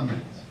public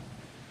comments,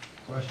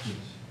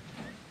 questions?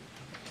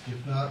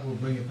 If not, we'll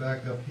bring it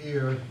back up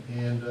here,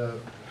 and the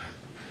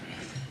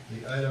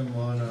item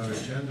on our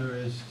agenda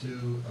is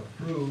to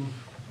approve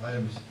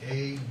items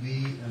A,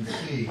 B, and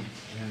C,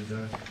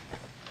 and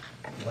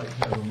I'd like to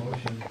have a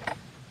motion.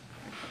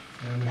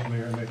 Mr.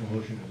 Mayor, I make a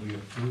motion that we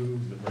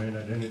approve the brand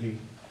identity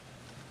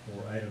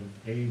for item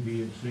A,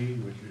 B, and C,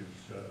 which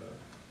is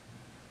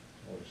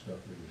all the stuff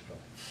we just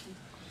talked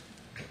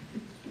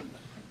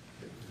about.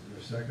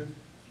 Is there a second?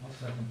 I'll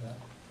second that.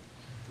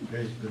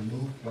 Okay, it's been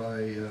moved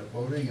by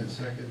voting and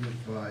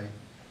seconded by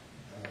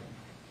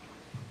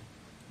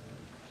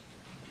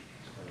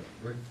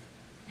Rick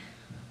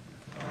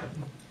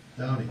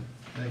Downey.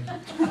 Thank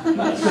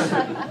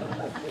you.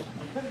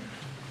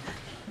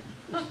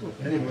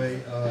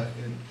 Anyway,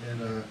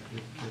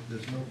 if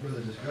there's no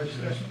further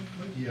discussion, Discussion,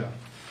 please?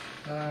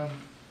 yeah,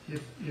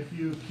 If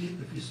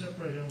you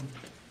separate them,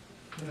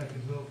 then I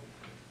can vote.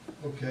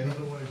 okay.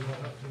 Otherwise,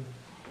 I'll have to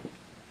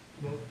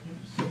vote.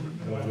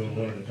 Do I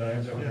go one at a time?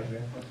 Is that what you're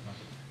saying?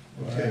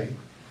 Okay,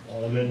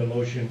 I'll amend the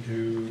motion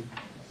to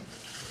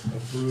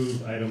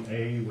approve item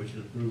A, which is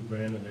approved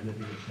brand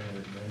identity and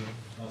standard manual.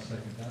 I'll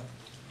second that.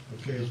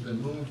 okay, it's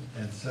been moved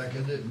and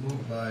seconded,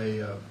 moved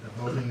by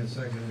voting and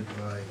seconded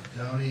by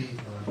Downey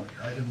on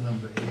item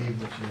number A,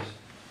 which is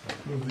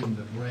approving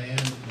the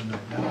brand and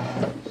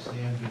identity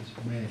standards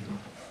manual.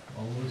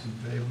 All those in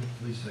favor,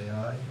 please say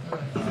aye.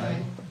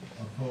 Aye.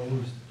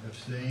 Opposed,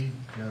 abstained,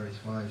 carries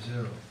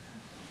 5-0.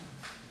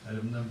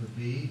 Item number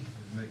B,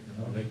 make the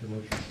I'll motion. make the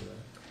motion for that.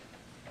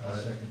 I'll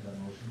second that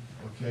motion.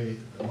 Okay,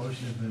 the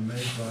motion has been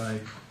made by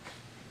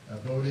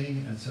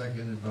voting and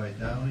seconded by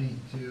Downey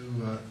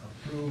to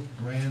approve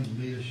brand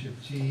leadership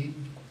team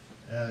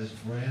as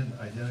brand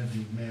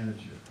identity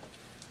manager.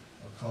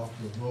 I'll call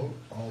for a vote.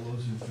 All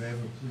those in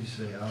favor, please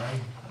say aye.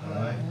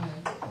 Aye.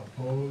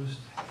 Opposed,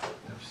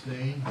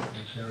 abstained,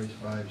 it carries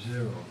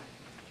 5-0.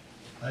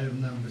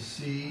 Item number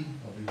C,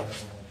 I'll do that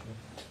one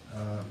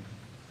also.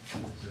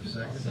 is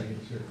there a second? Second,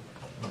 sure.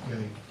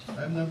 Okay,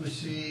 item number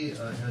C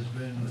has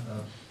been,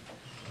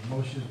 a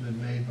motion's been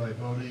made by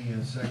voting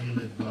and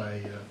seconded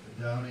by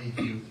Downey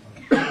to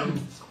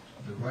approve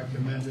the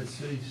recommended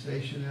city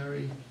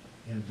stationery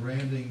and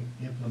branding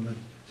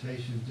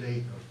implementation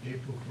date of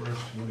April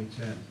 1st,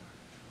 2010.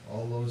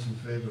 All those in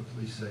favor,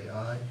 please say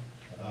aye.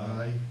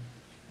 Aye.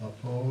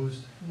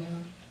 Opposed,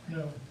 No.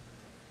 No.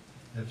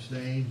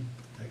 abstained,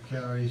 that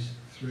carries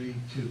 3-2-0.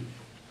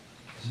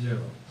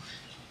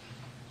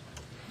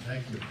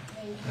 Thank you.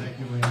 Thank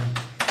you,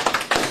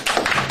 Ann.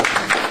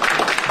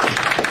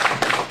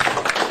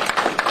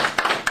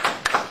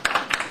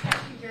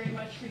 Thank you very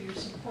much for your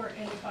support,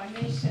 and if I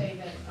may say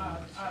that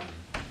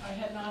I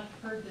had not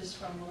heard this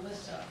from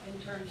Melissa in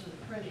terms of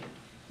the printing,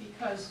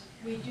 because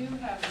we do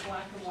have a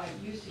black and white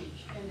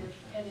usage,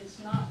 and it's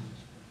not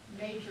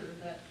major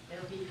that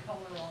there be color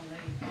on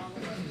the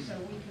envelope, so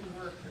we can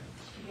work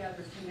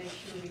together to make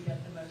sure we get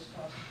the most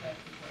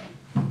cost-effective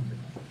way.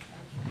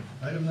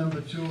 Item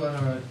number 2 on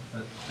our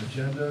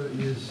agenda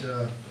is,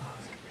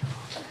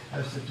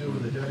 has to do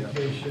with the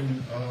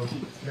dedication of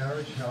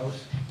Carriage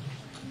House.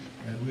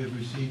 And we have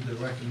received the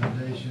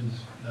recommendations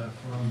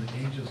from the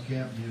Angels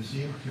Camp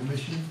Museum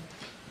Commission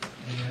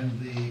and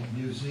the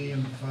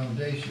Museum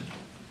Foundation.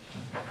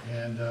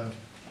 And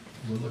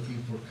we're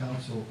looking for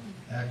council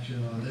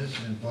action on this,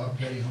 and Bob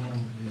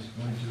Pettyhome is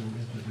going to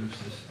introduce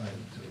this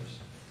item to us.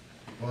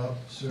 Bob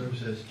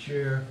serves as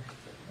chair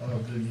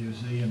of the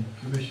Museum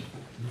Commission.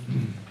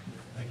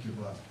 Thank you,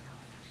 Bob.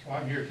 Well,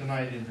 I'm here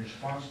tonight in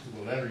response to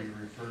the letter you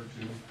referred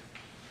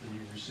to that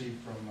you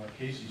received from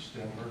Casey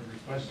Stemler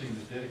requesting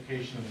the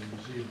dedication of the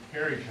museum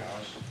carriage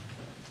house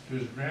to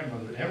his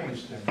grandmother, Emily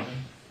Stemler,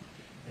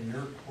 and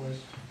your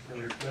request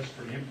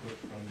for input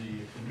from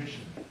the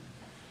commission.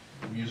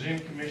 The Museum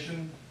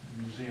Commission,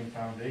 the Museum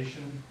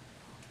Foundation,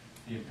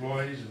 the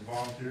employees and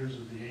volunteers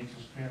of the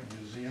Angels Camp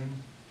Museum,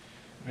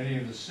 many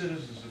of the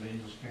citizens of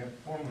Angels Camp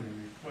formally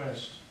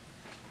request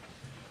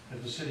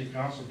that the City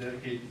Council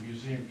dedicate the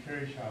museum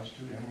carriage house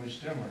to Emily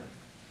Stemler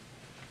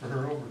for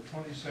her over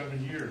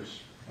 27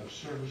 years of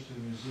service to the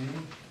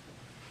museum,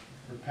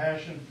 her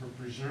passion for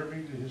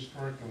preserving the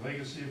historical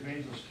legacy of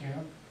Angels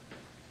Camp,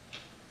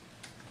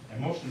 and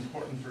most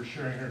important, for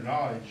sharing her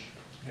knowledge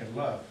and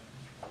love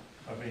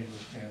of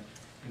Angels Camp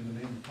in the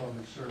name of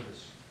public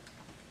service.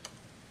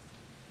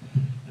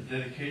 The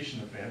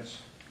dedication events,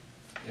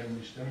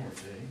 Emily Stemler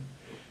Day,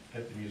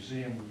 at the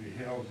museum will be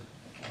held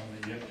on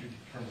a yet to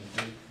determine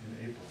date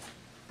in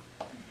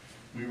April.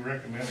 We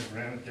recommend a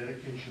granite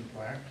dedication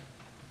plaque,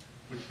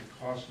 which would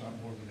cost not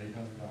more than $800,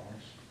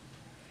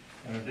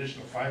 an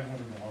additional $500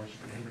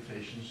 for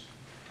invitations,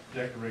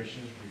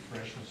 decorations,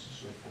 refreshments, and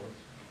so forth,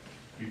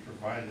 be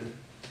provided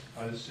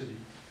by the city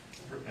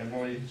for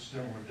Emily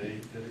Stemler Day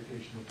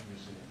dedication of the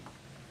museum.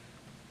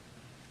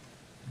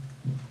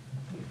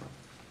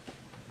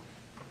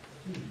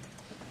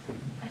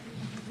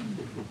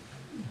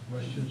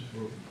 Questions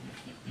for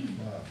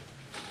Bob?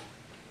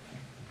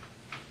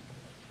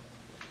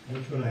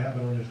 What's gonna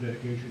happen on this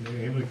dedication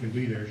day? Emily can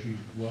be there, she's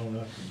well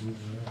enough to move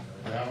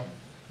around. Well,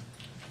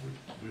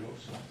 we hope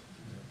so.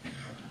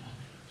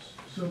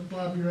 So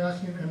Bob, you're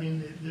asking, I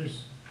mean,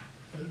 there's,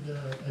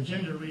 the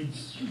agenda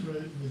reads for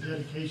the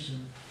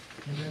dedication,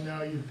 and then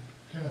now you've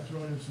kind of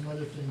thrown in some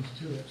other things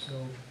to it,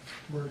 so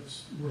we're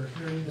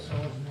hearing this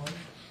all as one?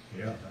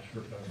 Yeah, that's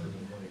the first I've heard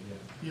of money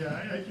yet.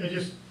 Yeah, I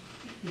just,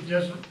 it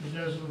doesn't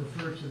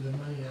refer to the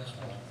money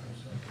aspect of it,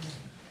 so.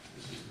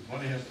 The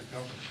money has to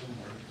come from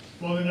somewhere.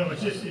 Well, no,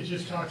 it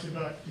just talks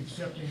about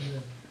accepting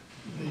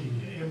the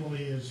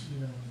Emily as, you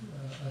know,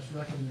 us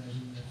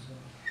recognizing it, so.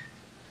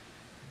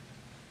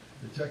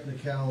 The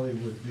technicality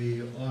would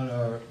be on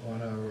our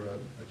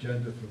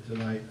agenda for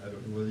tonight, I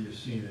don't know whether you've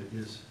seen it,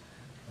 is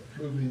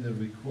approving the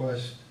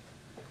request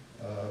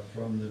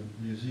from the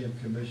Museum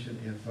Commission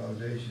and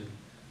Foundation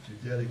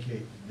to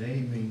dedicate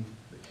naming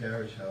the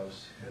carriage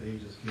house at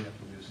Angels Camp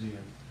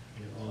Museum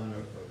in honor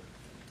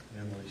of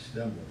Emily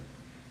Stemler.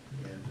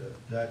 And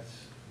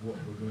that's what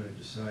we're going to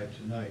decide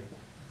tonight.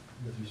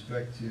 With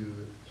respect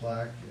to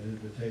plaque and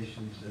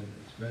invitations and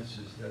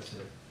expenses,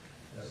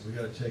 we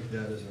got to take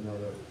that as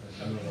another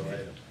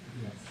item.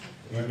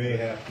 We may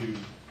have to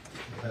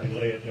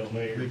delay it till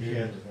May or We June.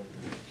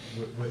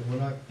 can't. We're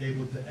not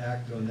able to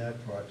act on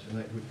that part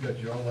tonight. We've got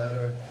your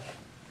letter,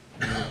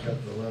 and we've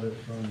got the letter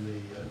from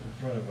in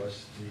front of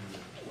us,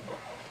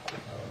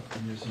 the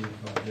Museum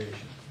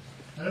Foundation.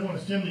 I don't want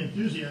to stem the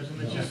enthusiasm,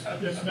 it's just,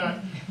 it's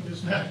not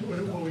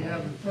what we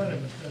have in front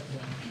of us, that's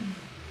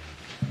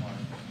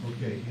all.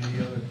 Okay, any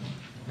other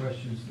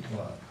questions to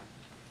Bob?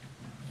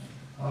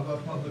 How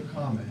about public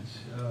comments?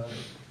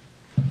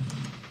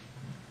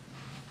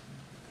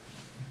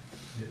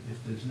 If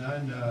there's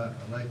none,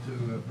 I'd like to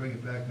bring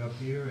it back up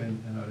here,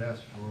 and I'd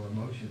ask for a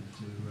motion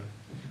to...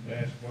 May I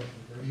ask a question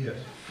first? Yes.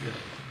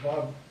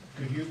 Bob,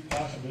 could you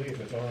possibly, if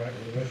it's all right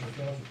with the rest of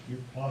the council, could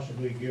you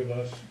possibly give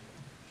us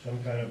some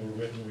kind of a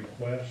written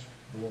request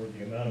for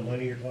the amount of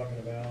money you're talking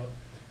about,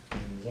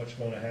 and what's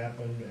gonna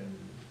happen, and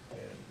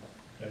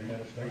that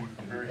kind of stuff? Could you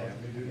Very happy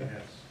possibly to do do that?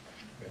 that.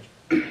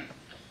 Okay.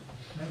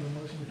 I have a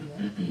motion for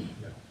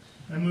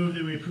that. I move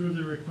that we approve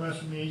the request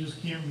from the Angels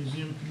Camp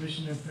Museum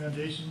Commission and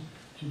Foundation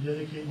to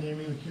dedicate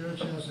naming the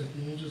carriage house at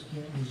the Angels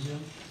Camp Museum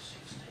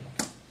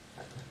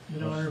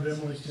in honor of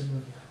Emily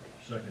Stemler.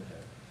 Second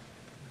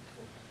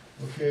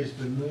that. Okay, it's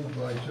been moved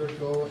by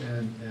Turco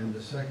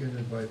and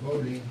seconded by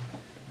voting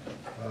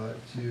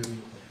to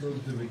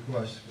approve the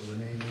request for the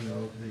naming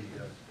of the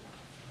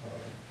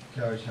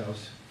carriage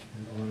house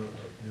in honor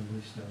of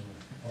Emily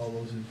Stemler. All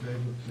those in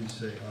favor, please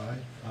say aye.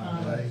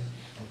 Aye.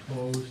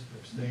 Opposed,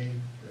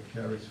 abstained, that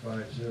carries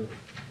 5-0.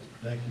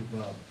 Thank you,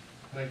 Bob.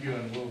 Thank you,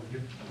 and we'll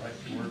get right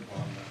to work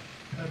on that.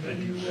 I bet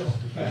you will.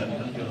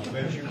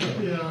 Bet you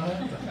will.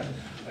 Yeah,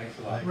 Thanks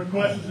a lot.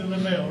 request is in the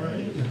mail,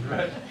 right?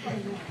 Right.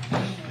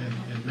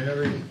 And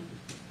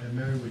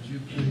Mary, would you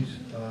please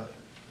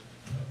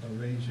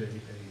arrange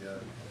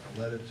a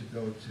letter to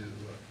go to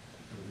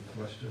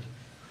the requester,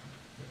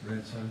 the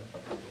grandson,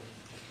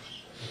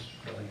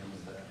 telling him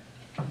of that.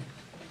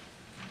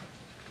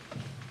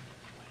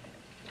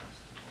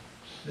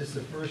 This is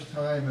the first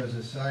time, as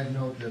a side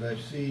note, that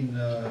I've seen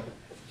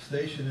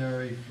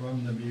stationery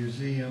from the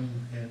museum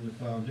and the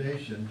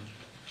foundation,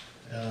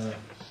 and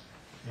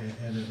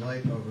in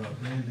light of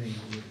branding,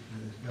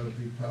 it's got to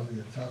be probably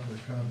the top of the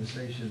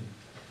conversation,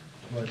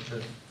 but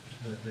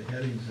the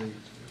headings, the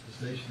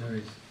stationery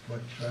is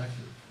quite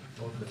attractive,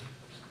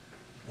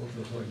 both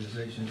those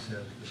organizations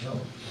have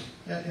developed.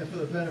 And for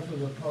the benefit of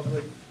the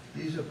public,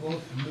 these are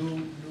both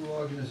new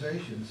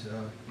organizations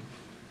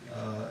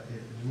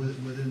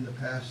within the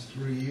past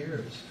 3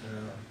 years.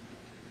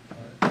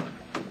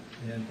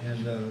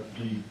 And the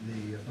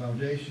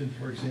foundation,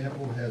 for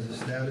example, has a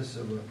status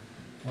of a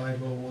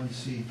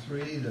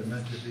 501c3. They're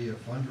meant to be a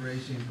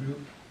fundraising group,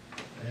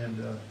 and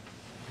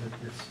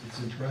it's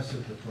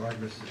impressive the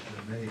progress that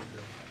they've made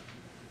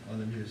on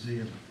the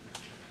museum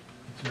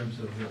in terms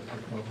of the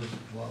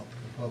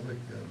public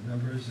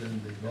members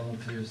and the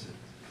volunteers that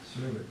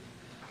serve it.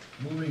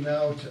 Moving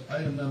now to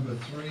item number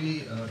 3,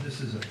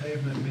 this is a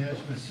pavement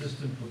management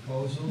system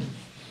proposal,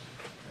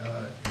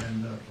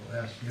 and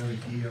we'll ask Gary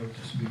Gio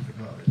to speak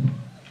about it.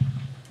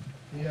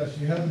 Yes,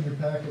 you have in your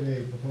packet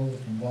a proposal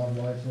from Bob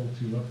Weitzel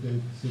to update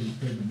the city's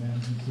pavement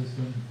management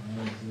system.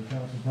 As the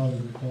council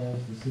probably recalls,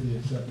 the city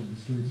accepted the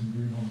streets and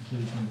green home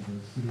solution as a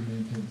city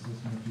maintained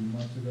system a few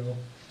months ago.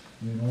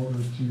 In order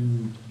to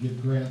get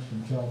grants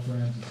from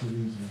Caltrans, the city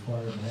is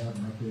required to have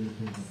an updated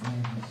pavement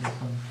management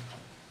system.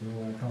 So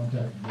I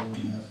contacted the board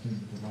and asked him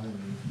to provide a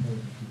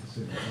proposal to the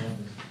city.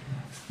 Bob is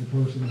the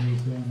person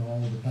who's done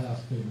all of the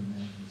past pavement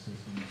management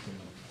systems. So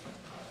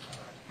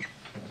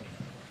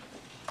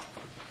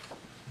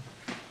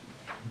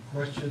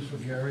Questions for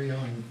Gary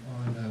on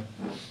the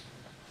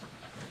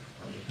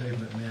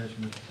pavement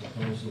management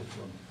proposal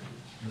from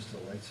Mr.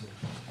 Weitzel?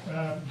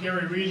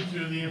 Gary, reading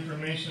through the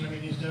information, I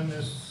mean, he's done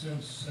this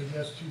since, I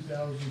guess,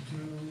 2002,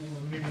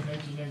 or maybe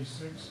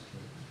 1996.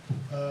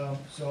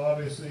 So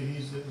obviously,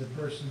 he's the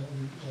person that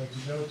we like to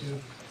go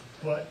to.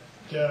 But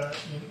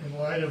in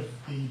light of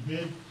the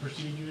bid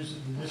procedures,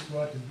 did this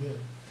go out to bid?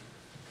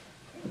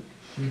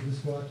 should this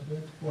go out to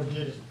bid? Or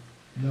did it?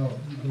 No,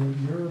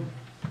 your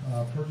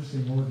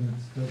purchasing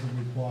ordinance doesn't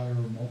require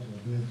multiple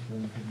bids for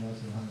anything less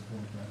than $125,000.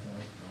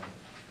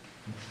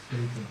 It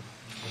states that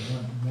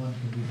one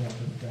can be brought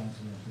to the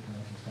council, and if the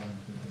council's fine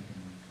with it, they can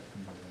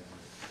utilize it.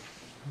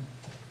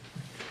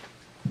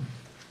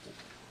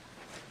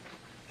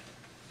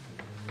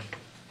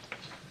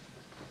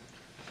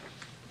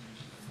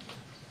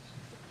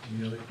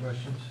 Any other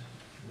questions?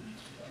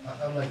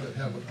 I'd like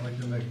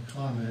to make a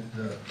comment.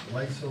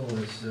 Weitzel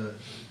has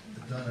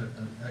done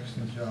an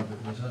excellent job.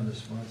 It was under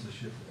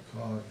sponsorship of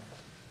COG,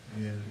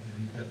 and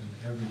he got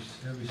every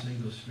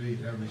single street,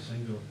 every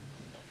single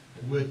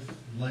width,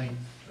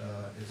 length,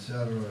 et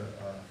cetera,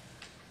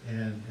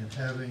 and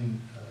having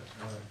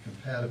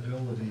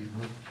compatibility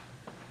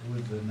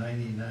with the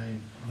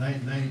 90%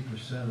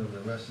 of the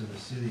rest of the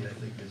city, I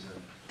think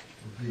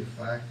would be a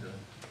factor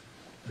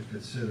to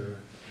consider.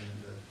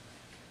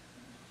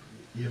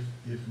 And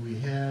if we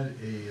had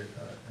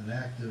an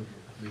active,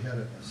 if we had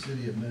a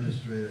city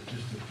administrator,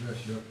 just to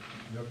address your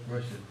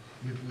question,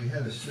 if we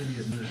had a city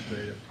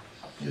administrator,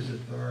 his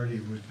authority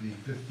would be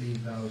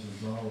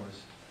 $15,000.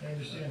 I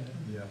understand that.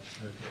 Yeah,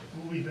 okay.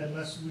 Well, we've had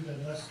less money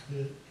Right.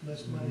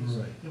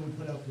 than we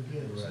put out for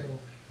bid, so Right,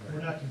 we're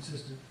right. not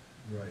consistent,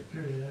 Right.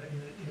 period.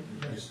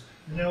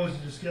 And that was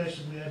the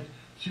discussion. We had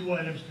 2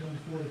 items come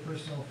before the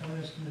Personnel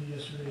Finance Committee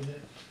yesterday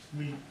that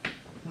we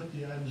put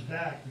the items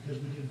back because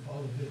we didn't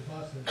follow the bid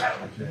process.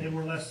 And they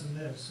were less than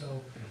this,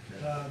 so Okay.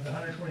 the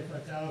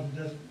 $125,000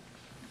 doesn't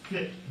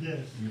fit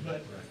this.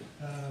 But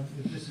Right.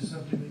 if this is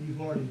something that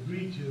you've already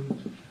agreed to,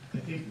 I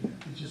think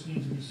it just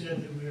needs to be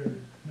said that we are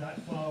not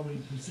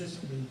following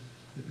consistently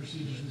the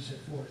procedures we set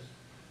forth.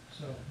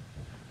 So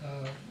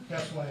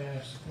that's why I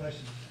asked the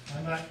question.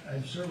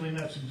 I'm certainly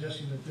not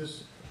suggesting that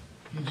this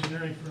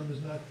engineering firm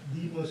is not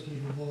the most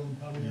capable and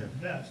probably not the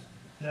best.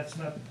 That's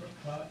not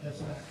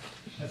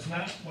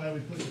why we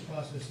put the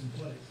process in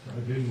place.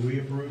 Didn't we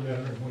approve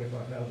that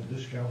 $125,000,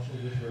 this council,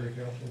 this very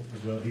council?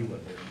 Well, he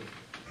wasn't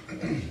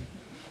there.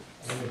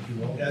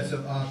 That's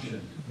an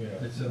option.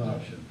 Yeah. It's an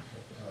option.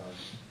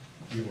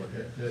 You were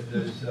here.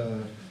 There's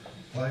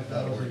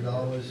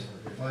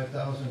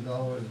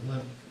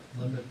 $5,000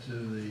 limit to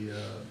the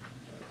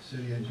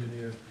city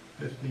engineer,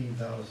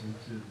 $15,000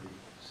 to the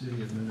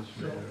city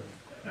administrator.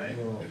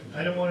 overall.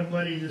 I don't want to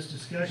muddy this Yeah.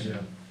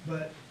 discussion,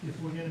 but if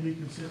we're going to be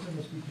consistent,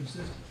 let's be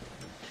consistent.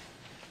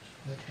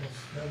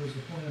 That was the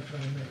point I'm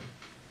trying to make.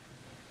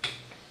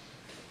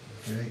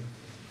 Okay.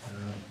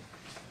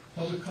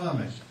 Public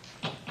comment.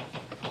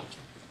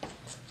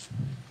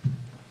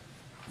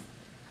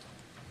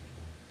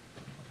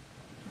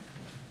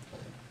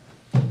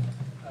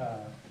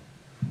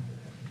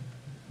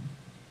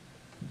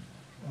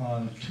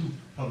 On 2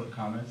 public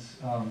comments.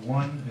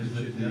 One is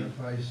that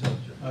Identify yourself,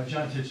 John.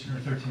 John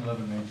Titchener,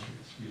 1311 Main Street,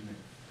 excuse me.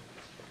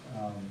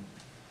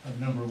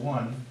 Number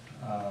 1,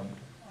 I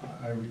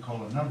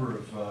recall a number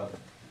of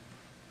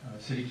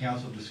city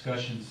council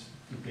discussions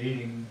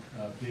debating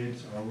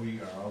bids. Are we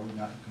or are we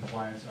not in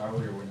compliance? Are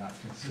we or we're not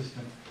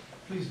consistent?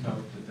 Please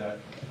note that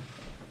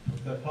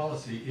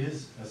policy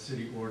is a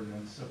city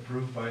ordinance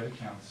approved by the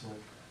council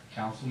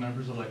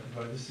members elected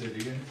by the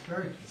city, and it's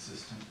very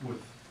consistent with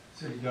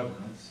city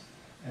governance.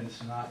 And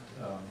it's not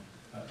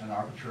an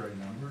arbitrary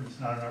number, and it's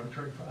not an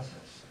arbitrary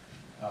process.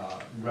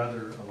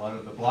 Rather, a lot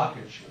of the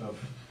blockage of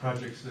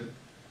projects that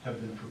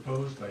have been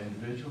proposed by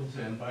individuals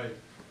and by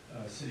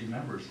city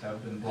members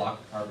have been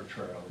blocked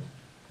arbitrarily.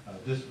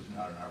 This was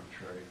not an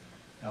arbitrary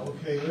element.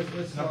 Okay,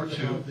 let's Number talk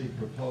 2, about the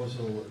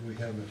proposal that we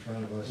have in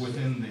front of us.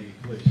 within the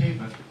Please.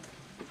 pavement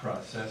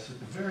process, at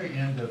the very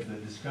end of the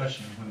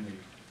discussion, when the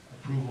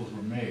approvals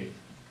were made,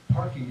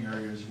 parking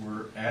areas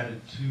were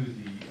added to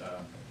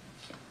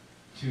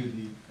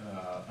the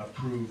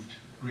approved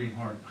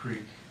Greenhorn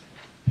Creek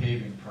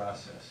paving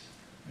process.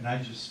 And I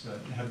just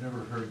have never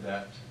heard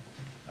that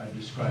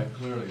described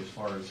clearly as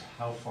far as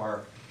how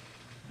far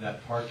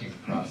that parking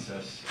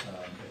process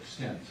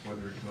extends,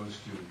 whether it goes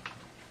to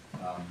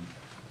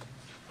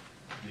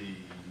the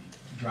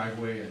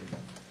driveway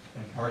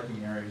and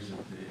parking areas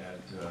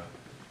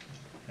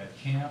at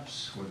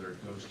camps, whether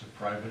it goes to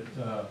private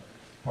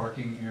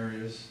parking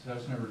areas. That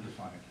was never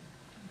defined.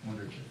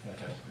 Wondered if that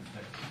has been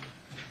fixed.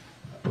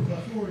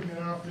 Before we get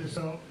off this,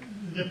 so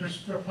the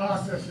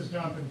process has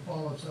not been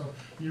followed, so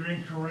you're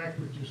incorrect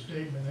with your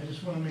statement. I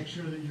just want to make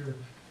sure that you're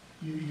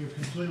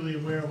completely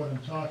aware of what I'm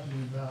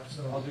talking about,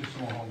 so. I'll do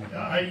some more homework.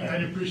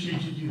 I'd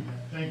appreciate you do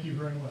that. Thank you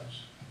very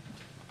much.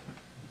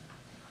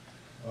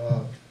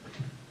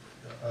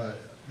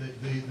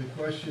 The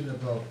question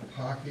about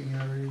parking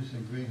areas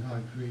in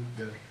Greenhorn Creek,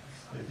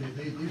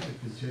 these are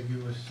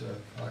contiguous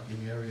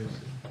parking areas.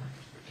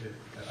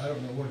 I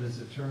don't know, what is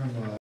the term,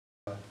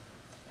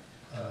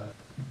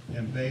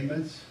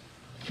 embayments?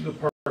 The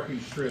parking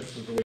strips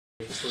is the way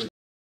it's referred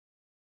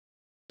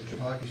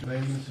Parking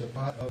embayments are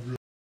part of the